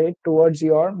flow rate towards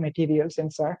your material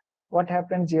sensor, what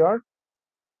happens? Your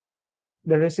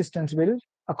the resistance will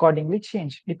accordingly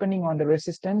change. Depending on the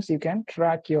resistance, you can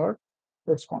track your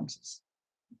responses.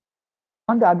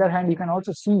 On the other hand, you can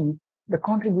also see the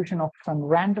contribution of some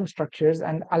random structures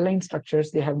and aligned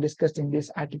structures they have discussed in this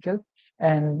article.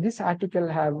 And this article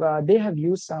have they have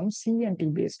used some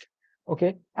CNT based,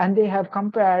 okay, and they have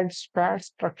compared sparse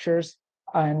structures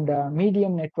and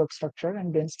medium network structure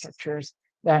and dense structures,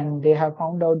 and they have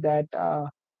found out that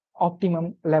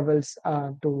optimum levels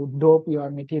to dope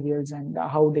your materials and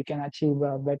how they can achieve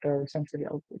better sensory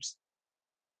outputs.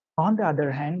 On the other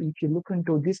hand, if you look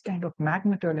into this kind of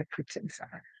magnetoelectric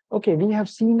sensor, okay, we have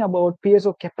seen about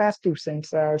piezocapacitive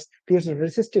sensors,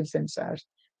 piezoresistive sensors.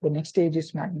 The next stage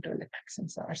is magnetoelectric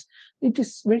sensors. It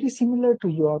is very similar to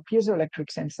your piezoelectric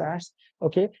sensors,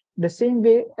 okay, the same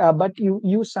way, but you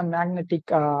use some magnetic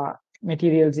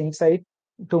materials inside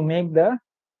to make the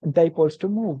dipoles to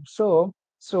move. So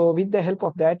with the help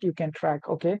of that, you can track,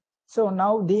 okay. So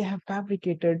now they have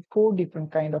fabricated 4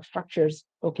 different kind of structures.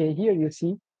 Okay, here you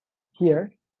see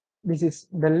here, this is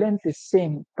the length is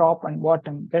same top and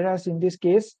bottom, whereas in this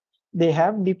case they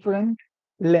have different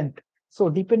length. So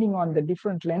depending on the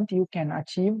different length, you can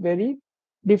achieve very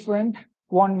different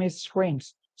one mesh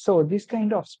strains. So this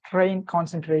kind of strain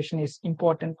concentration is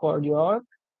important for your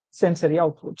sensory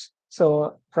outputs.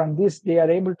 So from this, they are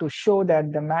able to show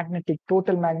that the magnetic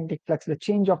total magnetic flux, the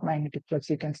change of magnetic flux,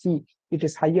 you can see it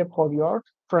is higher for your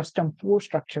frustum 4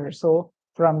 structure. So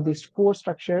from this 4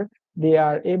 structure, they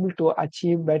are able to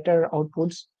achieve better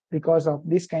outputs because of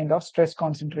this kind of stress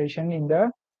concentration in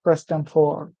the frustum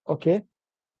 4. Okay.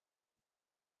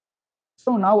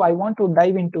 So now I want to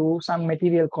dive into some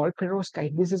material called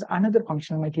perovskite. This is another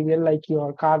functional material like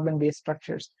your carbon-based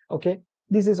structures. Okay,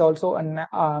 this is also a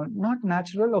not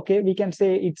natural. Okay, we can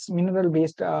say it's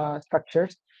mineral-based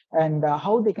structures, and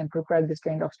how they can prepare this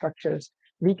kind of structures.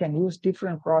 We can use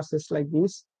different process like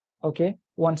this. Okay,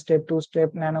 1 step, 2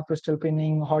 step, nanocrystal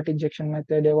pinning, hot injection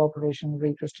method, evaporation,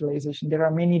 recrystallization. There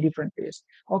are many different ways.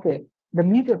 Okay, the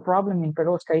major problem in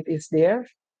perovskite is their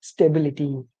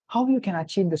stability. How you can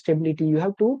achieve the stability? You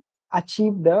have to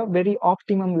achieve the very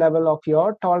optimum level of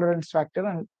your tolerance factor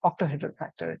and octahedral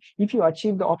factor. If you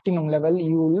achieve the optimum level,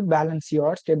 you will balance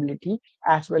your stability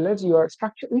as well as your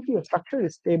structure. If your structure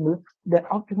is stable, the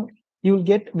optimum, you will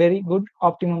get very good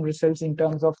optimum results in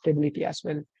terms of stability as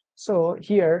well. So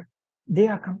here they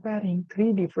are comparing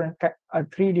three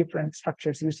different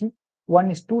structures. You see,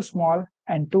 one is too small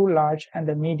and too large, and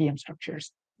the medium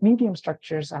structures. Medium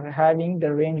structures are having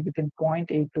the range between zero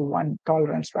 0.8 to 1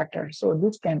 tolerance factor. So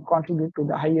this can contribute to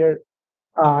the higher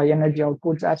energy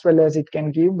outputs as well as it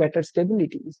can give better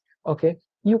stabilities. Okay,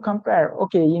 you compare.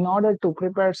 Okay, in order to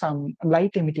prepare some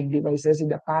light emitting devices in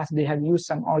the past, they have used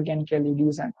some organic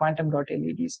LEDs and quantum dot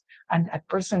LEDs, and at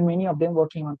present many of them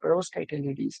working on perovskite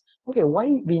LEDs. Okay,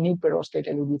 why we need perovskite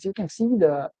LEDs? You can see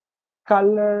the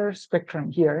color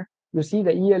spectrum here. You see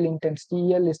the EL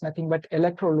intensity. EL is nothing but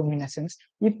electroluminescence.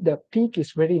 If the peak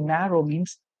is very narrow,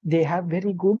 means they have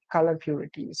very good color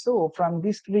purity. So from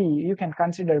these three, you can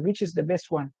consider which is the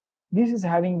best one. This is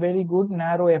having very good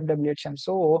narrow FWHM.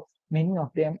 So many of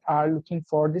them are looking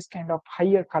for this kind of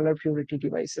higher color purity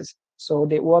devices. So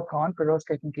they work on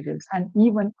perovskite materials. And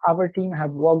even our team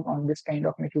have worked on this kind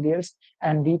of materials,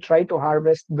 and we try to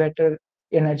harvest better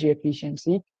energy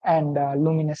efficiency and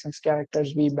luminescence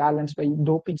characters we balance by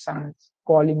doping some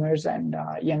polymers and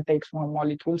n-type small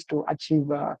molecules to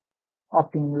achieve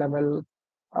optimum level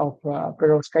of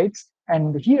perovskites.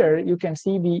 And here you can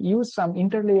see we use some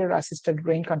interlayer assisted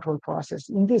grain control process.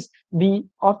 In this, we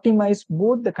optimize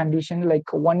both the condition,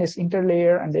 like one is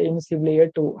interlayer and the emissive layer,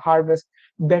 to harvest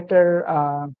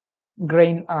better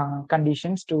grain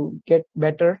conditions to get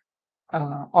better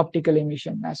optical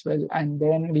emission as well. And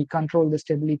then we control the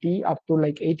stability up to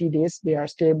like 80 days. They are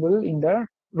stable in the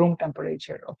room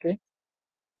temperature. Okay.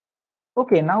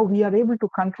 Okay, now we are able to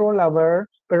control our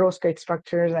perovskite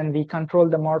structures and we control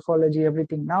the morphology,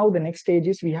 everything. Now the next stage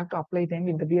is we have to apply them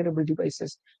in the wearable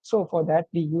devices. So for that,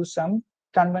 we use some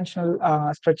conventional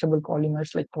stretchable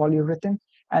polymers like polyurethane,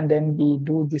 and then we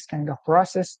do this kind of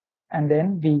process, and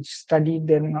then we study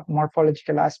the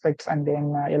morphological aspects and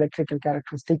then electrical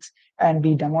characteristics, and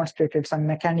we demonstrated some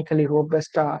mechanically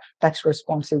robust touch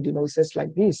responsive devices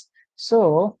like this.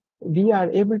 So we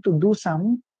are able to do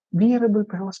some wearable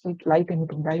perovskite light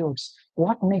emitting diodes.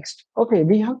 What next? Okay,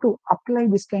 we have to apply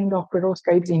this kind of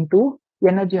perovskites into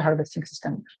energy harvesting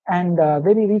system. And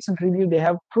very recent review, they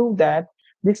have proved that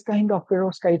this kind of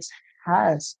perovskites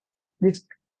has this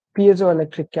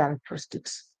piezoelectric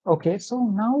characteristics. Okay, so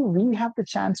now we have the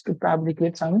chance to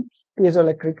fabricate some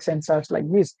piezoelectric sensors like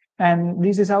this. And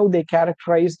this is how they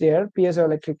characterize their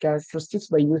piezoelectric characteristics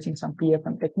by using some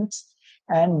PFM techniques.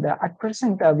 And at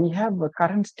present, we have a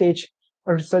current stage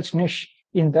research niche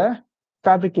in the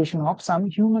fabrication of some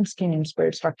human skin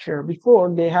inspired structure.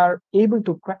 Before they are able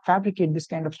to fabricate this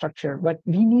kind of structure, but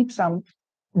we need some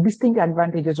distinct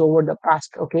advantages over the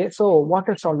past. Okay, so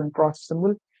water solvent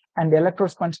processable and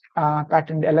electrosponge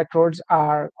patterned electrodes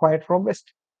are quite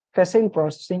robust. Facile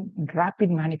processing,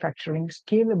 rapid manufacturing,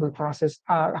 scalable process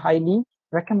are highly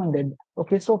recommended.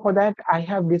 Okay, so for that, I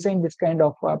have designed this kind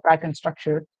of pattern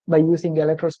structure by using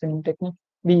electrospinning technique.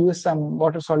 We use some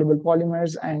water soluble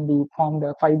polymers and we form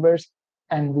the fibers,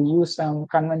 and we use some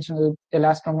conventional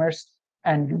elastomers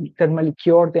and we thermally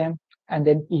cure them, and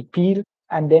then we peel,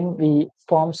 and then we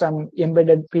form some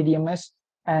embedded PDMS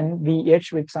and we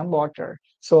etch with some water.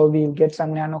 So we'll get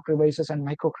some nano crevices and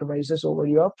micro crevices over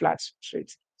your flat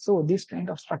substrates. So these kind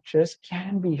of structures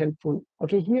can be helpful.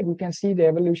 Okay, here you can see the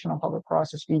evolution of our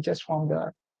process. We just form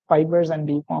the fibers and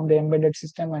we form the embedded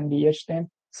system and we etch them.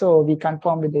 So we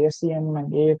conform with the SEM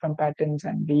and AFM patterns,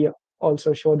 and we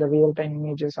also show the real-time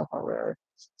images of our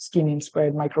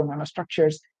skin-inspired micro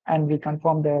nanostructures, and we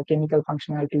conform the chemical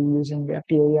functionality using the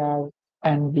PAR,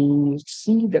 and we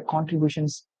see the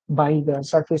contributions by the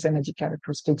surface energy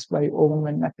characteristics by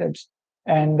Owen methods.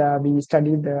 And we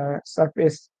studied the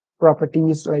surface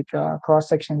properties like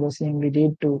cross-section seeing we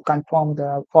did to confirm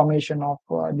the formation of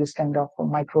this kind of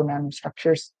micro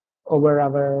nanostructures over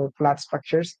our flat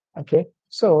structures. Okay,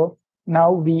 so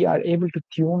now we are able to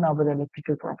tune our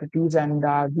electrical properties, and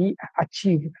we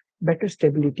achieve better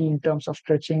stability in terms of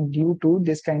stretching due to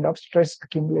this kind of stress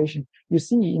accumulation. You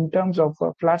see, in terms of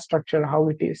flat structure, how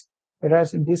it is,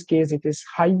 whereas in this case, it is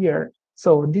higher.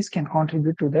 So this can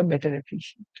contribute to the better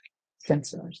efficient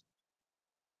sensors.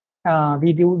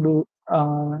 We do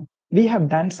we have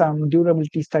done some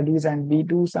durability studies, and we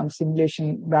do some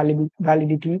simulation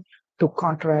validity to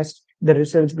contrast the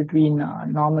results between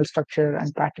normal structure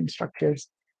and pattern structures.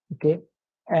 Okay,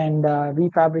 and we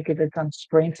fabricated some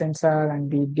strain sensor,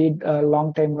 and we did a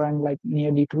long time run like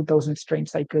nearly 2000 strain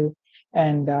cycle,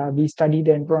 and we studied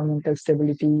the environmental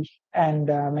stability and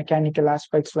mechanical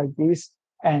aspects like this,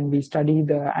 and we studied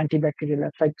the antibacterial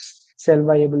effects, cell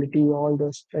viability, all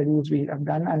those studies we have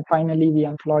done. And finally, we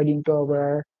employed into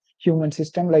our human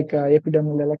system like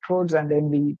epidermal electrodes, and then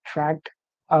we tracked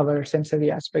our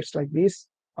sensory aspects like this.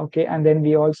 Okay, and then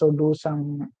we also do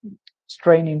some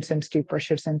strain insensitive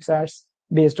pressure sensors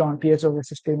based on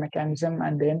piezoresistive mechanism.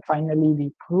 And then finally,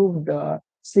 we proved the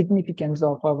significance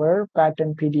of our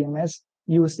pattern PDMS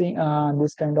using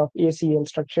this kind of ACL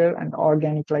structure and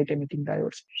organic light emitting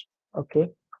diodes. Okay,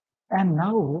 and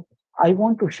now I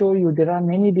want to show you there are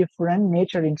many different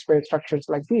nature inspired structures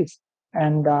like this.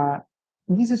 And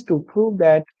this is to prove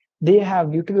that they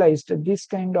have utilized this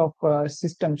kind of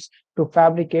systems to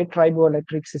fabricate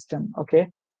triboelectric system. Okay,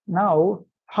 now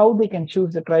how they can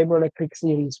choose the triboelectric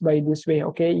series by this way.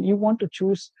 Okay, you want to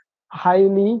choose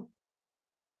highly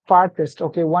farthest.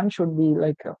 Okay, one should be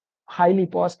like highly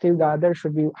positive, the other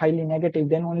should be highly negative,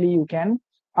 then only you can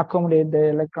accommodate the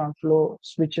electron flow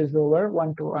switches over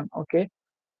one to one. Okay,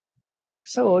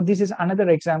 so this is another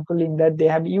example in that they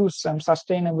have used some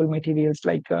sustainable materials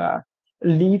like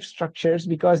leaf structures,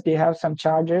 because they have some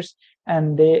chargers,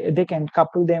 and they can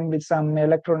couple them with some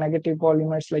electronegative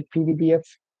polymers like PVDF.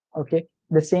 Okay,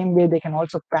 the same way they can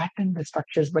also pattern the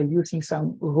structures by using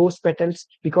some rose petals,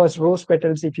 because rose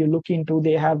petals, if you look into,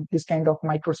 they have this kind of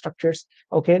microstructures.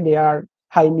 Okay, they are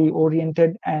highly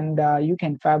oriented, and you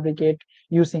can fabricate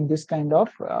using this kind of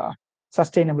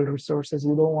sustainable resources.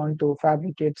 You don't want to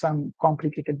fabricate some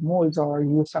complicated molds or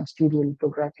use some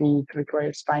stereolithography. It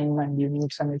requires time and you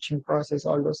need some etching process,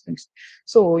 all those things.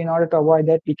 So in order to avoid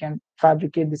that, we can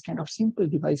fabricate this kind of simple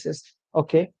devices.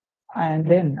 Okay. And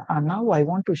then now I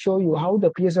want to show you how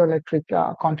the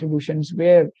piezoelectric contributions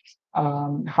were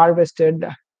harvested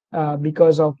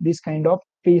because of this kind of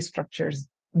phase structures.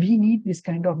 We need this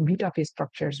kind of beta phase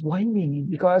structures. Why we need?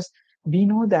 Because we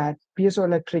know that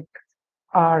piezoelectric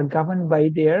are governed by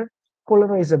their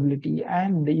polarizability.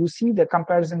 And you see the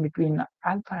comparison between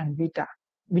alpha and beta,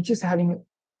 which is having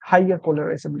higher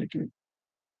polarizability.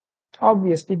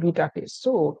 Obviously, beta phase.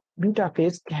 So beta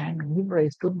phase can give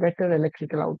rise to better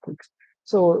electrical outputs.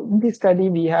 So in this study,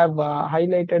 we have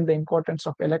highlighted the importance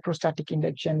of electrostatic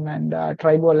induction and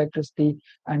triboelectricity,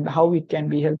 and how it can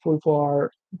be helpful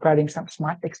for preparing some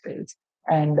smart textiles.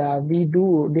 And we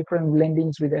do different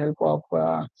blendings with the help of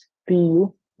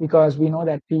PU, because we know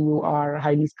that PU are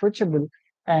highly stretchable,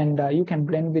 and you can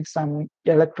blend with some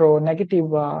electronegative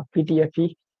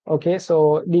PTFE. Okay,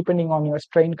 so depending on your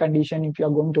strain condition, if you're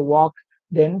going to walk,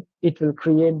 then it will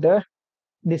create the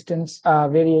distance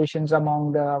variations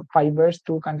among the fibers,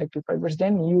 two conductive fibers,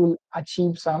 then you will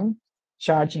achieve some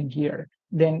charging here.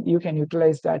 then you can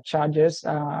utilize that charges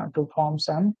to form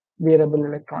some wearable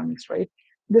electronics, right?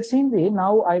 The same way,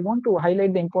 now I want to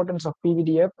highlight the importance of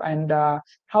PVDF and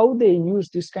how they use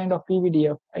this kind of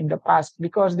PVDF in the past,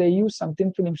 because they use some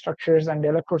thin film structures and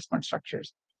electrosponge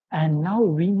structures. And now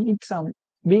we need some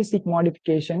basic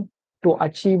modification to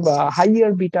achieve a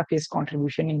higher beta phase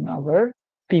contribution in our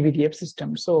PVDF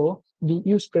system. So we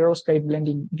use perovskite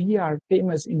blending. We are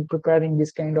famous in preparing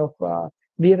this kind of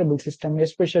wearable system,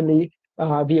 especially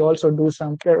we also do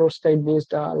some perovskite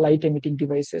based light emitting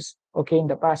devices, okay, in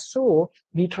the past. So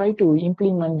we try to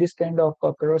implement this kind of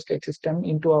perovskite system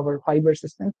into our fiber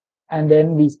system, and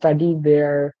then we study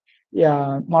their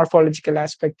morphological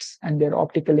aspects and their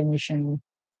optical emission,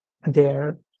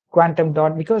 their quantum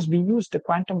dot, because we use the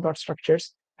quantum dot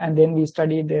structures, and then we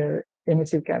study their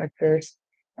emissive characters,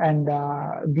 and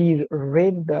we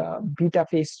rate the beta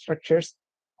phase structures,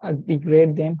 we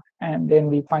grade them, and then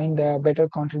we find the better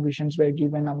contributions were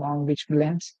given among which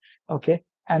blends, okay.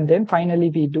 And then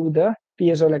finally we do the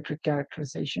piezoelectric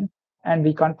characterization, and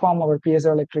we confirm our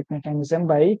piezoelectric mechanism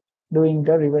by doing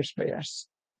the reverse bias.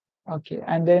 Okay,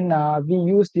 and then we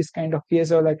use this kind of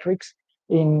piezoelectrics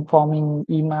in forming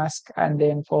e-mask, and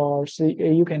then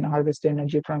you can harvest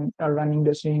energy from running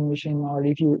the sewing machine, or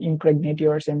if you impregnate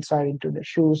your sensor into the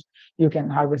shoes, you can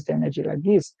harvest the energy like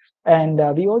this. And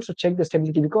we also check the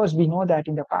stability, because we know that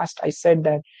in the past I said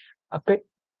that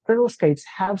perovskites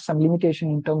have some limitation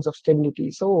in terms of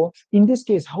stability. So in this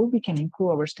case, how we can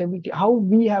improve our stability, how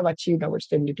we have achieved our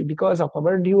stability, because of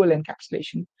our dual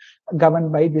encapsulation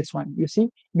governed by this one. You see,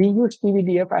 we use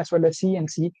PVDF as well as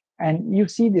CNC, and you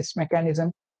see this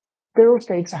mechanism.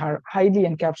 Perovskites are highly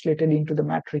encapsulated into the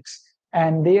matrix,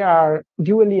 and they are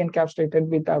dually encapsulated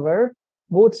with our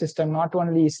both system, not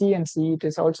only CNC, it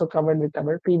is also covered with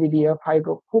our PVDF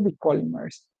hydrophobic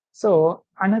polymers. So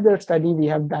another study we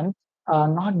have done,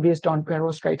 not based on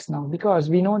perovskites now, because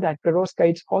we know that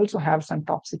perovskites also have some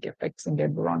toxic effects in the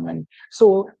environment.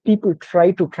 So people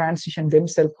try to transition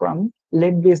themselves from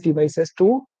lead-based devices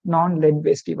to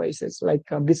non-lead-based devices, like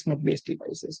bismuth-based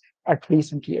devices at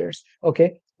recent years.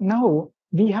 Okay, now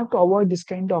we have to avoid this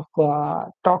kind of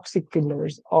toxic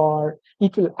fillers, or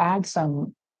it will add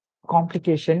some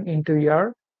complication into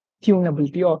your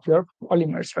tunability of your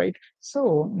polymers, right?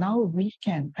 So now we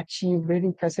can achieve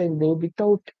very facile way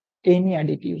without any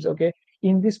additives, okay?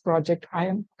 In this project, I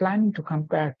am planning to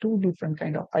compare two different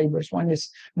kind of fibers. One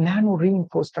is nano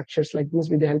reinforced structures like this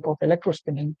with the help of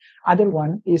electrospinning. Other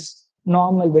one is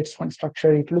normal wet sponge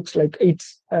structure. It looks like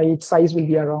its size will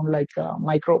be around like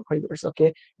microfibers,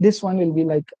 okay? This one will be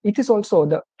like, it is also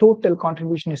the total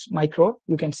contribution is micro,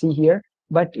 you can see here,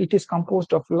 but it is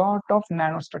composed of lot of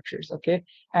nanostructures, okay?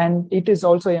 And it is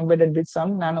also embedded with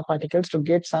some nanoparticles to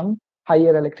get some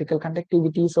higher electrical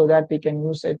conductivity, so that we can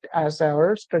use it as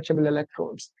our stretchable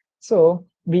electrodes. So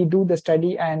we do the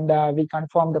study, and we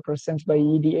confirm the presence by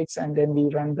EDX, and then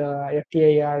we run the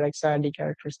FTIR XRD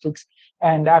characteristics.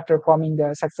 And after forming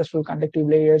the successful conductive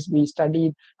layers, we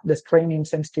studied the strain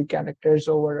insensitive characters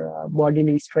over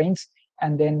bodily strains.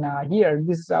 And then here,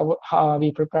 this is how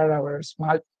we prepare our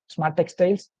smart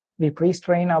textiles. We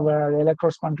pre-strain our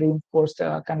electrosponge reinforced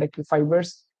conductive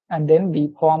fibers, and then we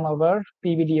form our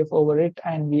PVDF over it,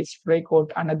 and we spray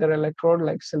coat another electrode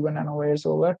like silver nanowires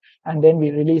over, and then we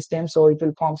release them, so it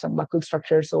will form some buckle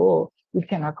structure, so it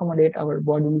can accommodate our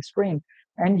bodily strain.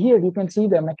 And here you can see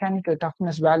the mechanical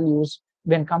toughness values.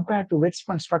 When compared to wet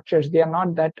sponge structures, they are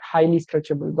not that highly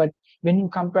stretchable, but when you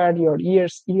compare your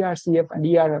ERCF and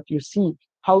ERF, you see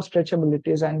how stretchable it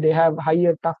is, and they have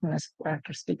higher toughness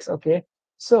characteristics, okay?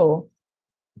 So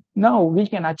now we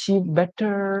can achieve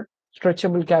better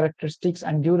stretchable characteristics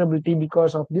and durability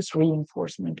because of this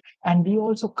reinforcement. And we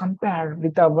also compare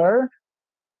with our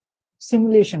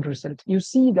simulation result. You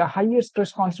see the higher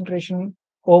stress concentration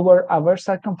over our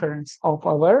circumference of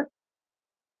our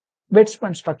wet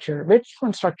sponge structure. Wet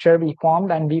sponge structure we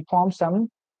formed, and we formed some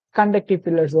conductive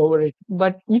pillars over it.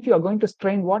 But if you are going to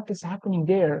strain, what is happening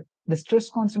there? The stress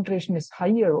concentration is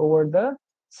higher over the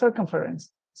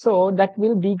circumference. So that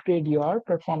will degrade your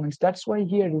performance. That's why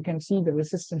here you can see the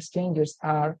resistance changes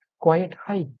are quite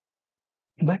high.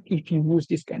 But if you use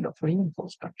this kind of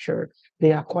reinforced structure,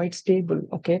 they are quite stable,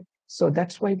 okay? So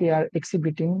that's why they are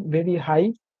exhibiting very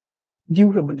high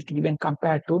durability when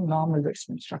compared to normal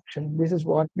basement structure. This is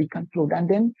what we conclude. And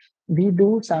then we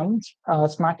do some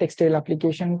smart textile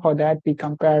application. For that, we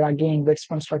compare again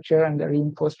basement structure and the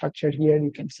reinforced structure here,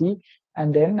 you can see.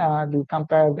 And then we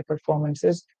compare the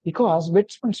performances, because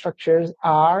basement structures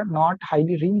are not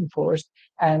highly reinforced,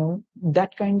 and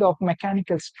that kind of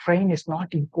mechanical strain is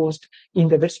not imposed in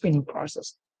the wet spinning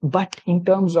process. But in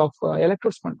terms of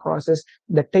electrospin process,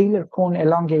 the Taylor cone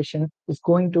elongation is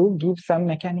going to give some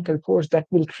mechanical force that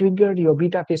will trigger your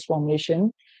beta phase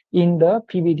formation in the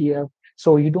PVDF.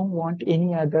 So you don't want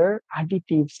any other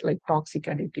additives like toxic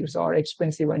additives or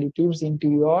expensive additives into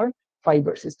your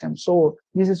fiber system. So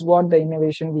this is what the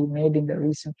innovation we made in the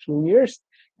recent few years.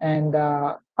 And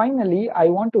finally, I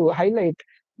want to highlight,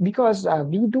 because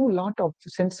we do a lot of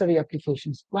sensory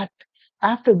applications, but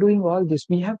after doing all this,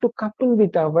 we have to couple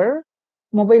with our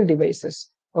mobile devices.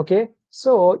 Okay,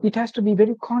 so it has to be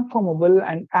very conformable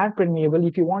and air permeable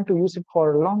if you want to use it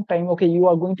for a long time. Okay, you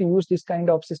are going to use this kind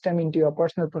of system into your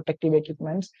personal protective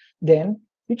equipments, then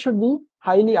it should be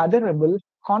highly adorable,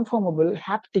 conformable,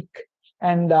 haptic,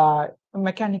 and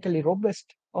mechanically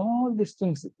robust. All these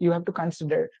things you have to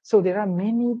consider. So there are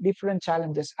many different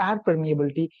challenges. Air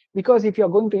permeability, because if you're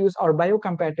going to use our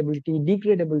biocompatibility,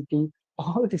 degradability,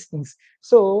 all these things.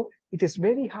 So it is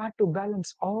very hard to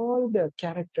balance all the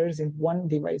characters in one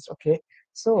device. Okay,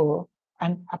 so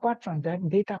and apart from that,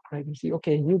 data privacy.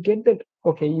 Okay, you get that.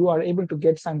 Okay, you are able to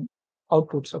get some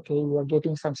outputs. Okay, you are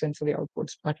getting some sensory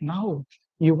outputs, but now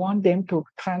you want them to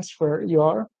transfer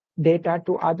your data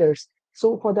to others.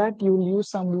 So for that, you will use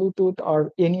some Bluetooth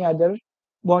or any other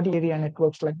body area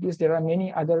networks like this. There are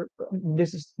many other.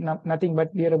 This is nothing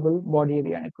but wearable body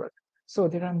area network. So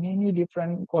there are many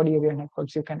different body area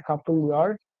networks. You can couple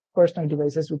your personal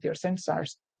devices with your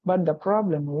sensors. But the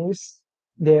problem is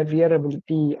their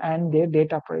wearability and their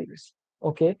data privacy.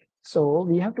 Okay. So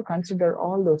we have to consider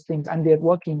all those things and their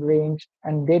working range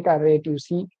and data rate, you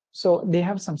see. So they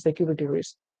have some security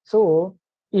risk. So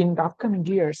in the upcoming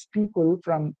years, people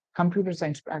from computer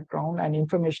science background and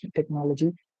information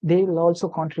technology, they will also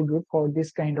contribute for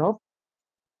this kind of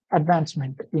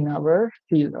advancement in our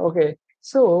field. Okay,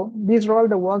 so these are all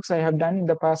the works I have done in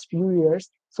the past few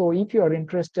years. So if you are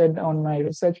interested on my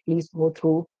research, please go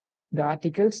through the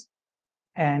articles.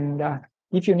 And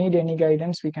if you need any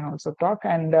guidance, we can also talk.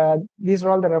 And these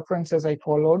are all the references I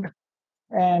followed.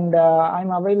 And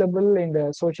I'm available in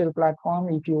the social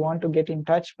platform. If you want to get in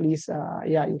touch, please,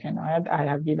 yeah, you can add. I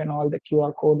have given all the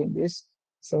QR code in this.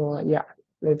 So yeah,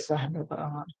 let's have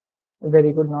a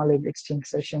very good knowledge exchange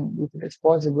session if it is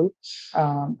possible.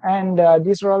 And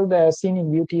these are all the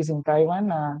scenic beauties in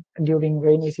Taiwan. During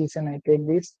rainy season, I take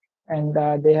this, and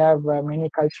they have many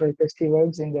cultural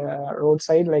festivals in the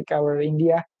roadside, like our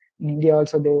India. In India,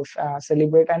 also they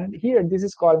celebrate. And here, this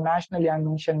is called National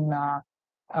Young Mission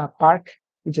Park,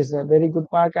 which is a very good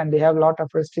park, and they have a lot of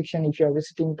restriction. If you are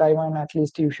visiting Taiwan, at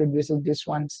least you should visit this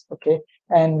once. Okay,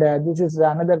 and this is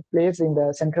another place in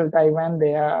the central Taiwan.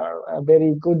 They are a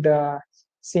very good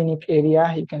scenic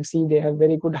area. You can see they have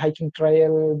very good hiking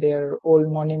trail, their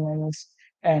old monuments,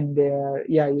 and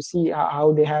yeah, you see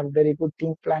how they have very good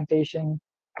tea plantation,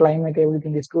 climate,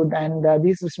 everything is good. And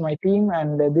this is my team,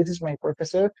 and this is my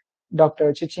professor,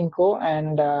 Dr. Chichinko,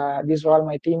 and these are all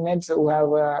my teammates who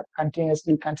have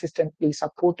continuously, consistently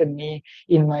supported me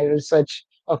in my research.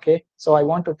 Okay, so I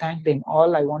want to thank them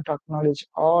all. I want to acknowledge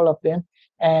all of them.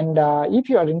 And if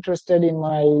you are interested in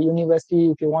my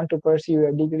university, if you want to pursue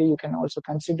a degree, you can also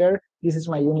consider. This is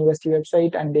my university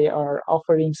website, and they are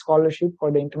offering scholarship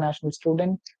for the international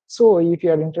student. So if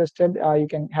you are interested, you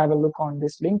can have a look on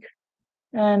this link.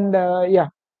 And yeah,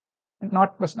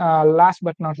 not last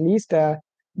but not least,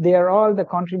 they are all the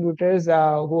contributors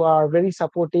who are very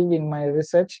supportive in my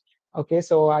research. Okay,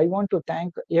 so I want to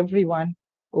thank everyone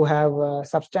who have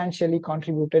substantially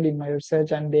contributed in my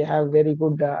research, and they have very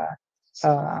good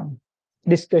um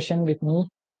discussion with me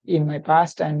in my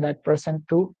past and at present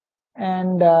too.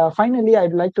 And finally,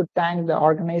 I'd like to thank the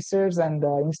organizers and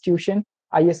the institution,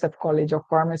 ISF College of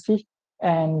Pharmacy.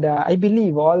 And I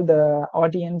believe all the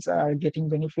audience are getting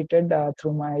benefited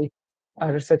through my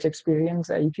research experience.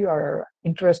 If you are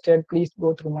interested, please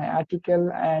go through my article.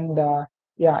 And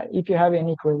yeah, if you have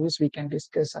any queries, we can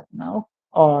discuss now,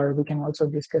 or we can also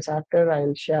discuss after.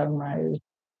 I'll share my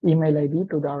email ID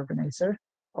to the organizer.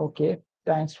 Okay,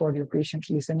 thanks for your patient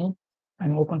listening.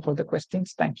 I'm open for the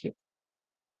questions. Thank you.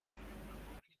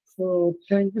 So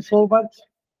thank you so much,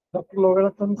 Dr.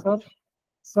 Loganathan, sir.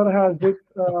 Sir has did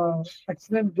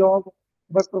excellent job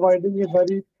by providing a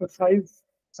very precise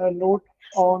note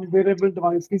on wearable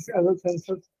devices as a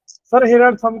sensors. Sir, here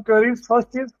are some queries.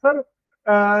 First is, sir,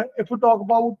 if we talk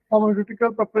about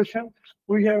pharmaceutical preparation,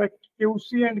 we have a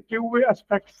QC and QA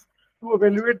aspects to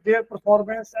evaluate their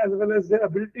performance as well as their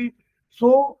ability.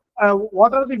 So,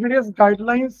 what are the various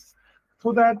guidelines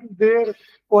so that their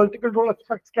quality control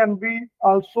aspects can be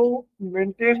also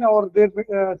maintained or their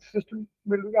system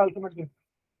will be ultimately?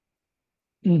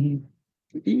 Mhm.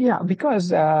 Yeah,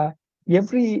 because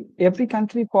every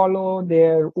country follow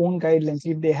their own guidelines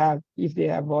if they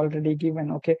have already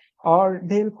given, okay, or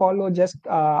they'll follow just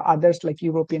others like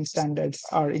European standards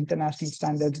or international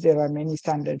standards. There are many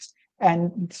standards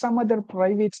and some other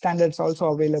private standards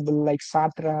also available like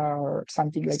SATRA or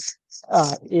something like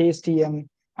ASTM,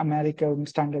 American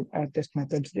Standard Test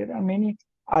Methods. There are many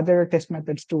other test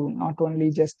methods too, not only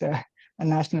just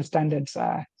national standards.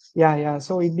 Yeah,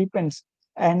 so it depends.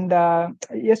 And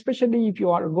especially if you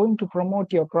are going to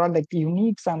promote your product, you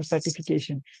need some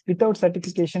certification. Without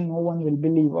certification, no one will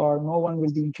believe or no one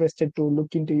will be interested to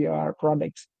look into your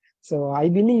products. So I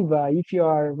believe if you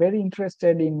are very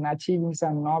interested in achieving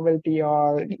some novelty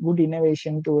or good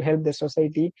innovation to help the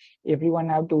society, everyone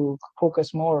have to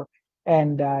focus more,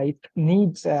 and it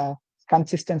needs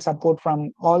consistent support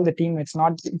from all the team. It's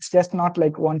just not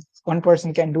like one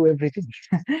person can do everything.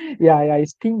 Yeah,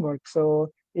 it's teamwork. So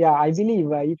yeah, I believe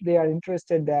if they are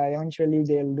interested, eventually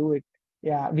they'll do it.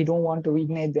 Yeah, we don't want to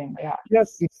ignite them. Yeah,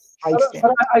 Yes, it sir, fights sir,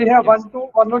 them. I have Yes.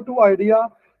 one or two idea.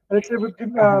 Let's say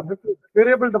Uh-huh. with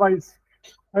variable device.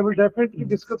 I will definitely Mhm.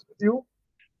 discuss with you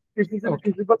if it is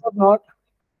Okay. feasible or not.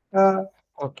 Uh,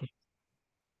 Okay.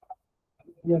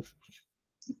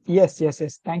 yes,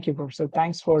 Yes. Thank you, Professor.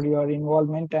 Thanks for your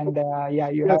involvement, and yeah,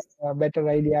 you have yes. a better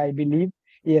idea, I believe.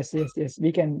 Yes.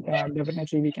 We can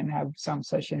definitely we can have some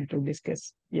session to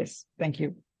discuss. Yes. Thank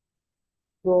you.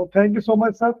 So thank you so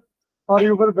much, sir, for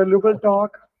your valuable Okay.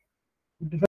 talk.